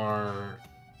so far,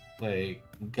 like,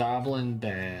 Goblin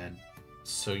bad.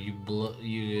 So you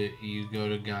go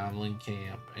to Goblin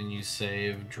camp and you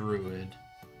save Druid.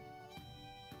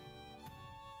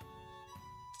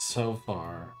 So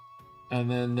far.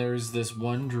 And then there's this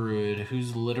one druid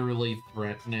who's literally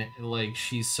threatening, like,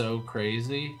 she's so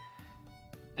crazy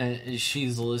and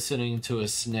she's listening to a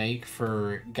snake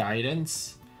for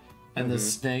guidance, and the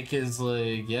snake is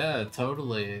like, yeah,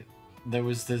 totally. There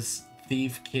was this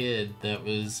thief kid that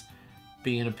was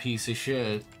being a piece of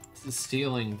shit,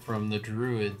 stealing from the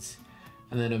druids,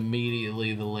 and then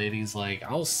immediately the lady's like,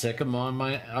 I'll sick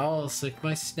my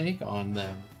snake on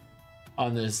them.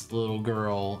 On this little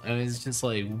girl, and it's just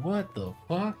like, what the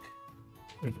fuck?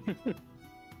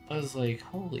 I was like,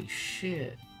 holy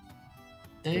shit.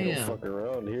 They don't Damn. fuck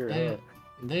around here,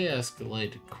 They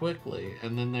escalated quickly,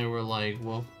 and then they were like,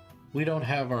 well, we don't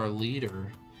have our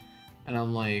leader. And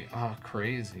I'm like, oh,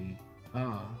 crazy.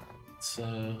 Oh,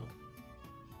 so,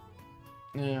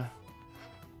 yeah.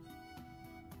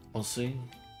 We'll see.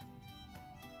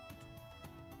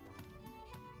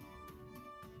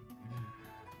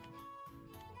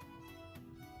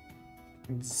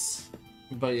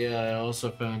 But yeah, I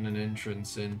also found an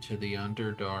entrance into the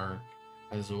Underdark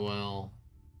as well.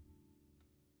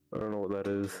 I don't know what that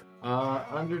is.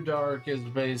 Underdark is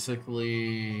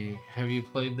basically... Have you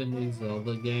played the new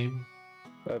Zelda game?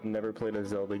 I've never played a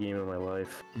Zelda game in my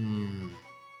life.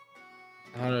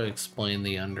 How to explain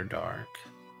the Underdark?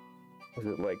 Is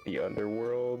it like the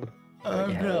underworld?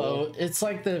 No, it's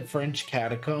like the French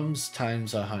catacombs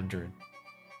times 100.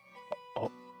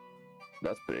 Oh,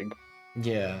 that's big.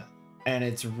 Yeah, and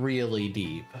it's really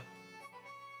deep.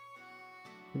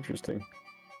 Interesting.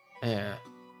 Yeah.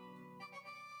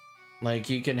 Like,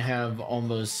 you can have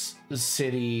almost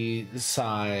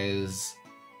city-size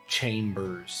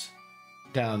chambers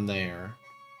down there,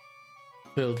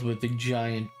 filled with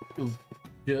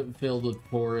filled with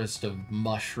forest of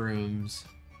mushrooms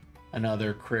and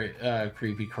other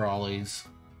creepy crawlies.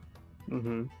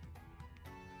 Mm-hmm.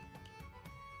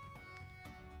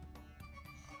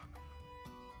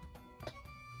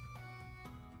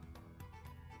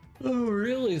 Oh,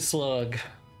 really, Slug?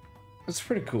 That's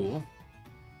pretty cool.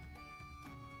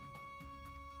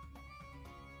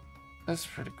 That's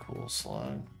pretty cool,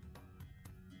 Slug.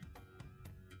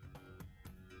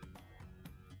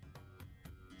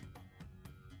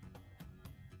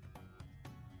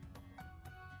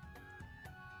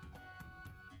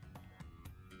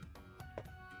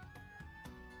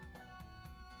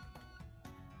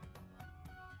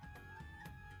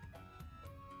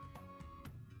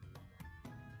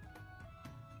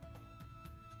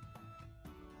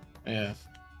 Yeah.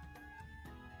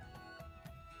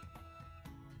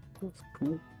 That's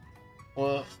cool.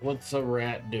 Well, what's a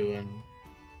rat doing?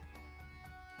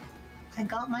 I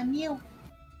got my Mew.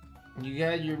 You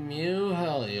got your Mew?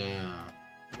 Hell yeah.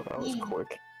 Well, that was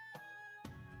quick.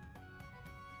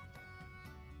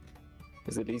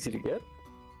 Is it easy to get?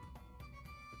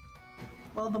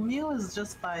 Well, the Mew is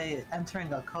just by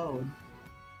entering a code.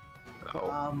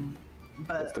 Oh,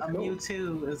 But the a code?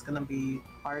 Mewtwo is gonna be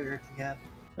harder to get.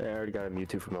 I already got a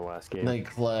Mewtwo from the last game. Like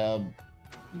Club.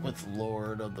 with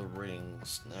Lord of the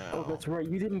Rings now. Oh, that's right.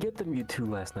 You didn't get the Mewtwo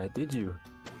last night, did you?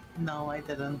 No, I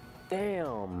didn't.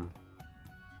 Damn.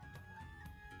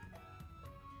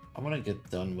 I'm gonna get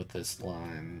done with this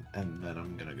line and then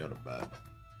I'm gonna go to bed.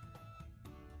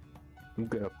 I'm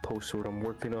gonna post what I'm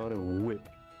working on and whip.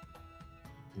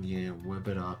 Yeah, whip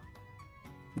it up.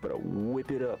 I'm gonna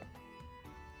whip it up.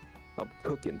 I'm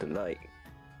cooking tonight.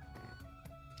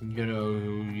 You know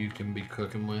who you can be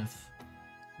cooking with?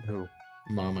 Who?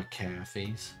 Mama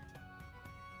Kathy's.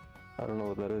 I don't know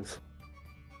what that is.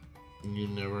 You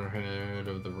never heard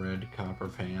of the red copper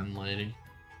pan lady?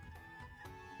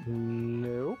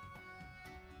 No.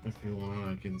 If you want,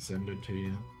 I can send it to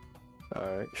you.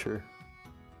 Alright, sure.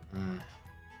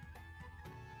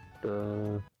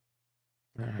 Uh,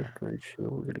 Great show.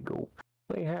 We're gonna go.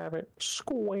 They have it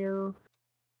square.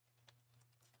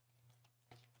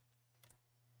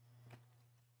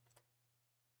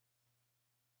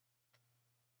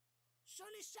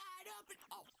 Sunny side up and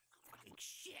oh, fucking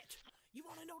shit! You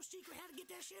want to know the secret how to get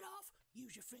that shit off?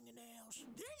 Use your fingernails.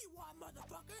 There you are,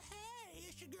 motherfucker. Hey,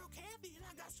 it's your girl Kathy, and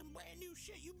I got some brand new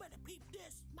shit. You better peep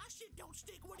this. My shit don't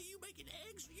stick. What are you making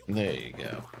eggs? there you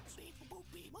go.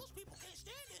 Most people can't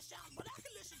stand this sound, but I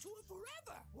can listen to it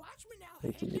forever. Watch me now.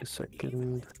 Give me a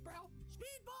second.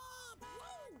 Speed bomb!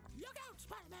 Woo! Look out,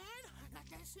 Spider-Man! I got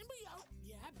that symbiote.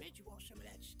 Yeah, I bet you want some of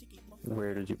that sticky monkey.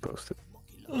 Where did you post it?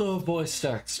 Oh, boy,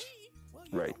 stacks.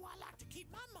 Right.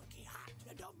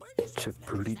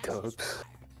 Djibouti dubs.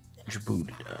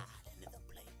 Djibouti dub.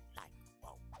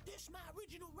 This my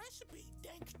original recipe,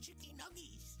 dank chicken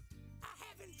nuggies. I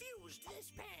have infused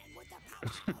this pan with the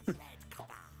power of red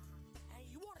copper. Hey,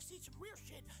 you want to see some real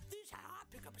shit? This is how I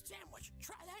pick up a sandwich.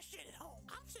 Try that shit at home.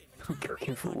 I'm saving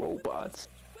Cooking for robots.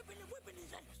 whipping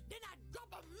his ass. Then I drop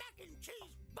a mac and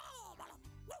cheese bomb on him.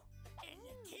 Woo! And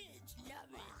the kids love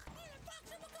it.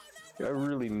 I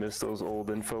really miss those old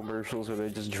infomercials where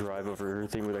they just drive over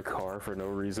everything with a car for no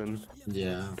reason.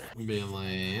 Yeah, being like,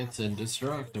 it's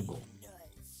indestructible.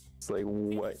 It's like,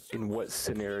 what in what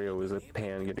scenario is a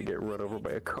pan gonna get run over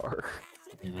by a car?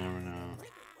 You never know.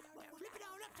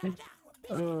 You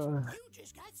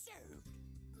just got served.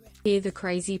 Here the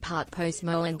crazy part, Post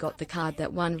Malone got the card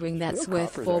that one ring that's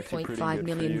worth Copper's actually pretty $4.5 good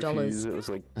million. for you if you use it. It was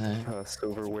like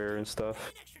silverware and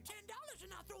stuff.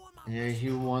 Yeah,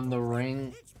 he won the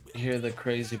ring. Here the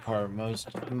crazy part, most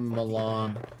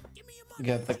Milan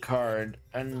got the card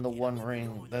and the one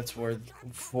ring that's worth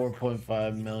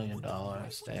 $4.5 million.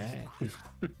 Dang.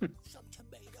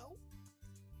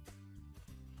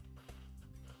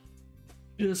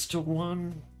 Just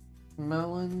one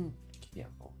melon? Can't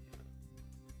believe it.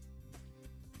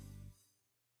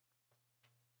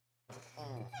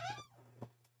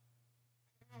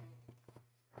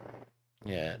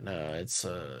 Yeah, no, it's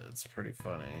pretty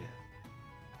funny.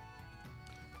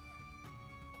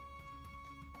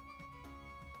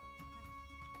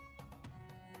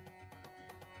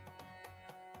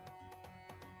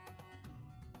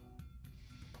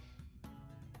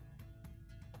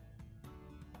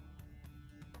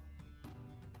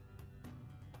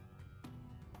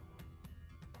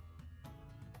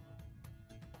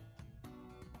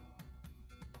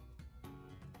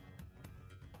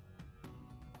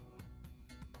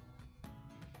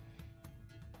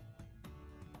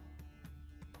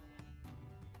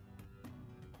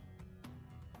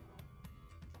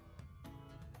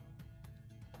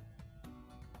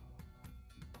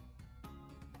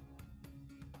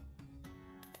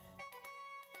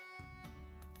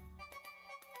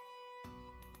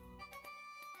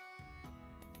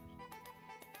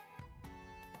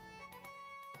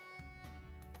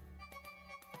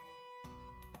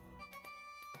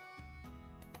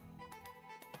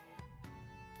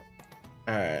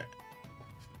 Alright.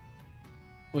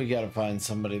 We gotta find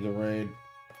somebody to raid.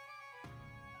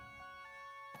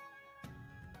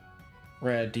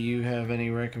 Rad, do you have any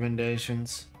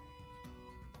recommendations?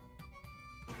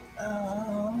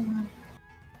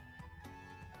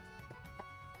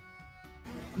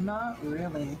 Not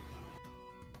really.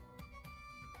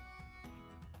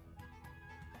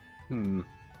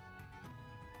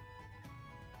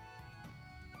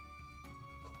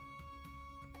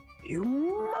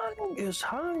 Humongous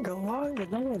hunger longer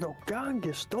than the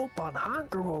gangus dope on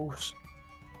hungeros.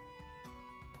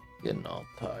 Getting all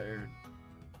tired.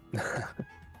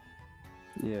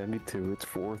 Yeah, me too. It's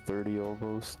 4:30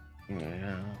 almost.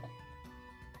 Yeah.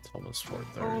 It's almost Oh,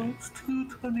 4:30. it's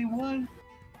 2:21.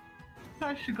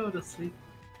 I should go to sleep.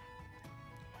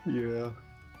 Yeah.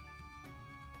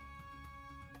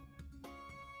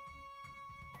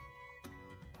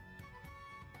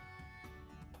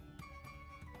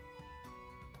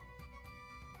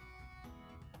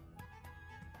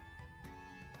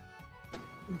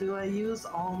 Do I use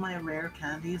all my rare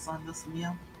candies on this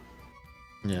meal?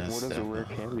 Yes. What does a rare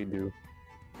definitely. candy do?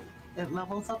 It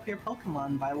levels up your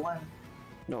Pokemon by 1.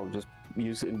 No, just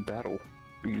use it in battle.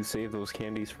 You save those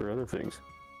candies for other things.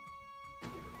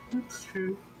 That's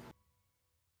true.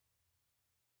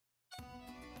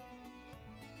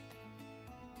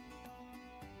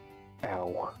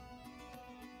 Ow.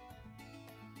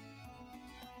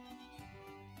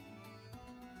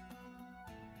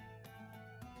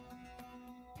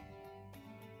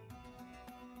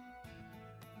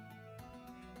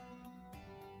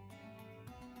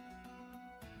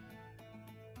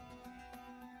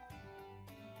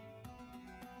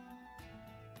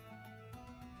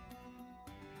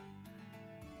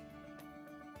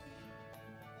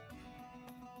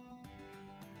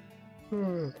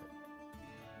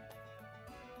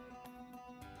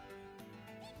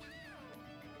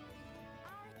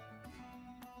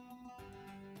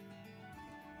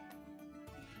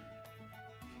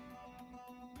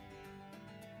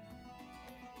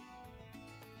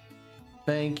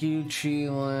 Thank you,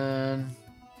 Cheelan.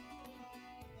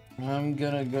 I'm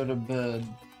gonna go to bed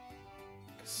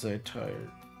because I'm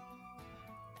tired.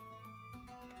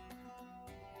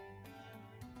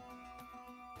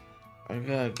 I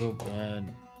gotta go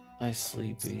bed. I'm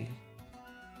sleepy.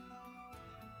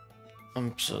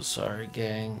 I'm so sorry,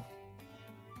 gang.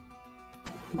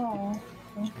 Oh,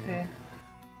 okay.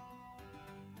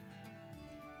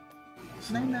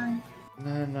 Night night.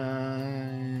 Night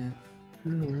night.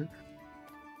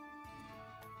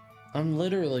 I'm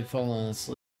literally falling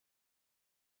asleep.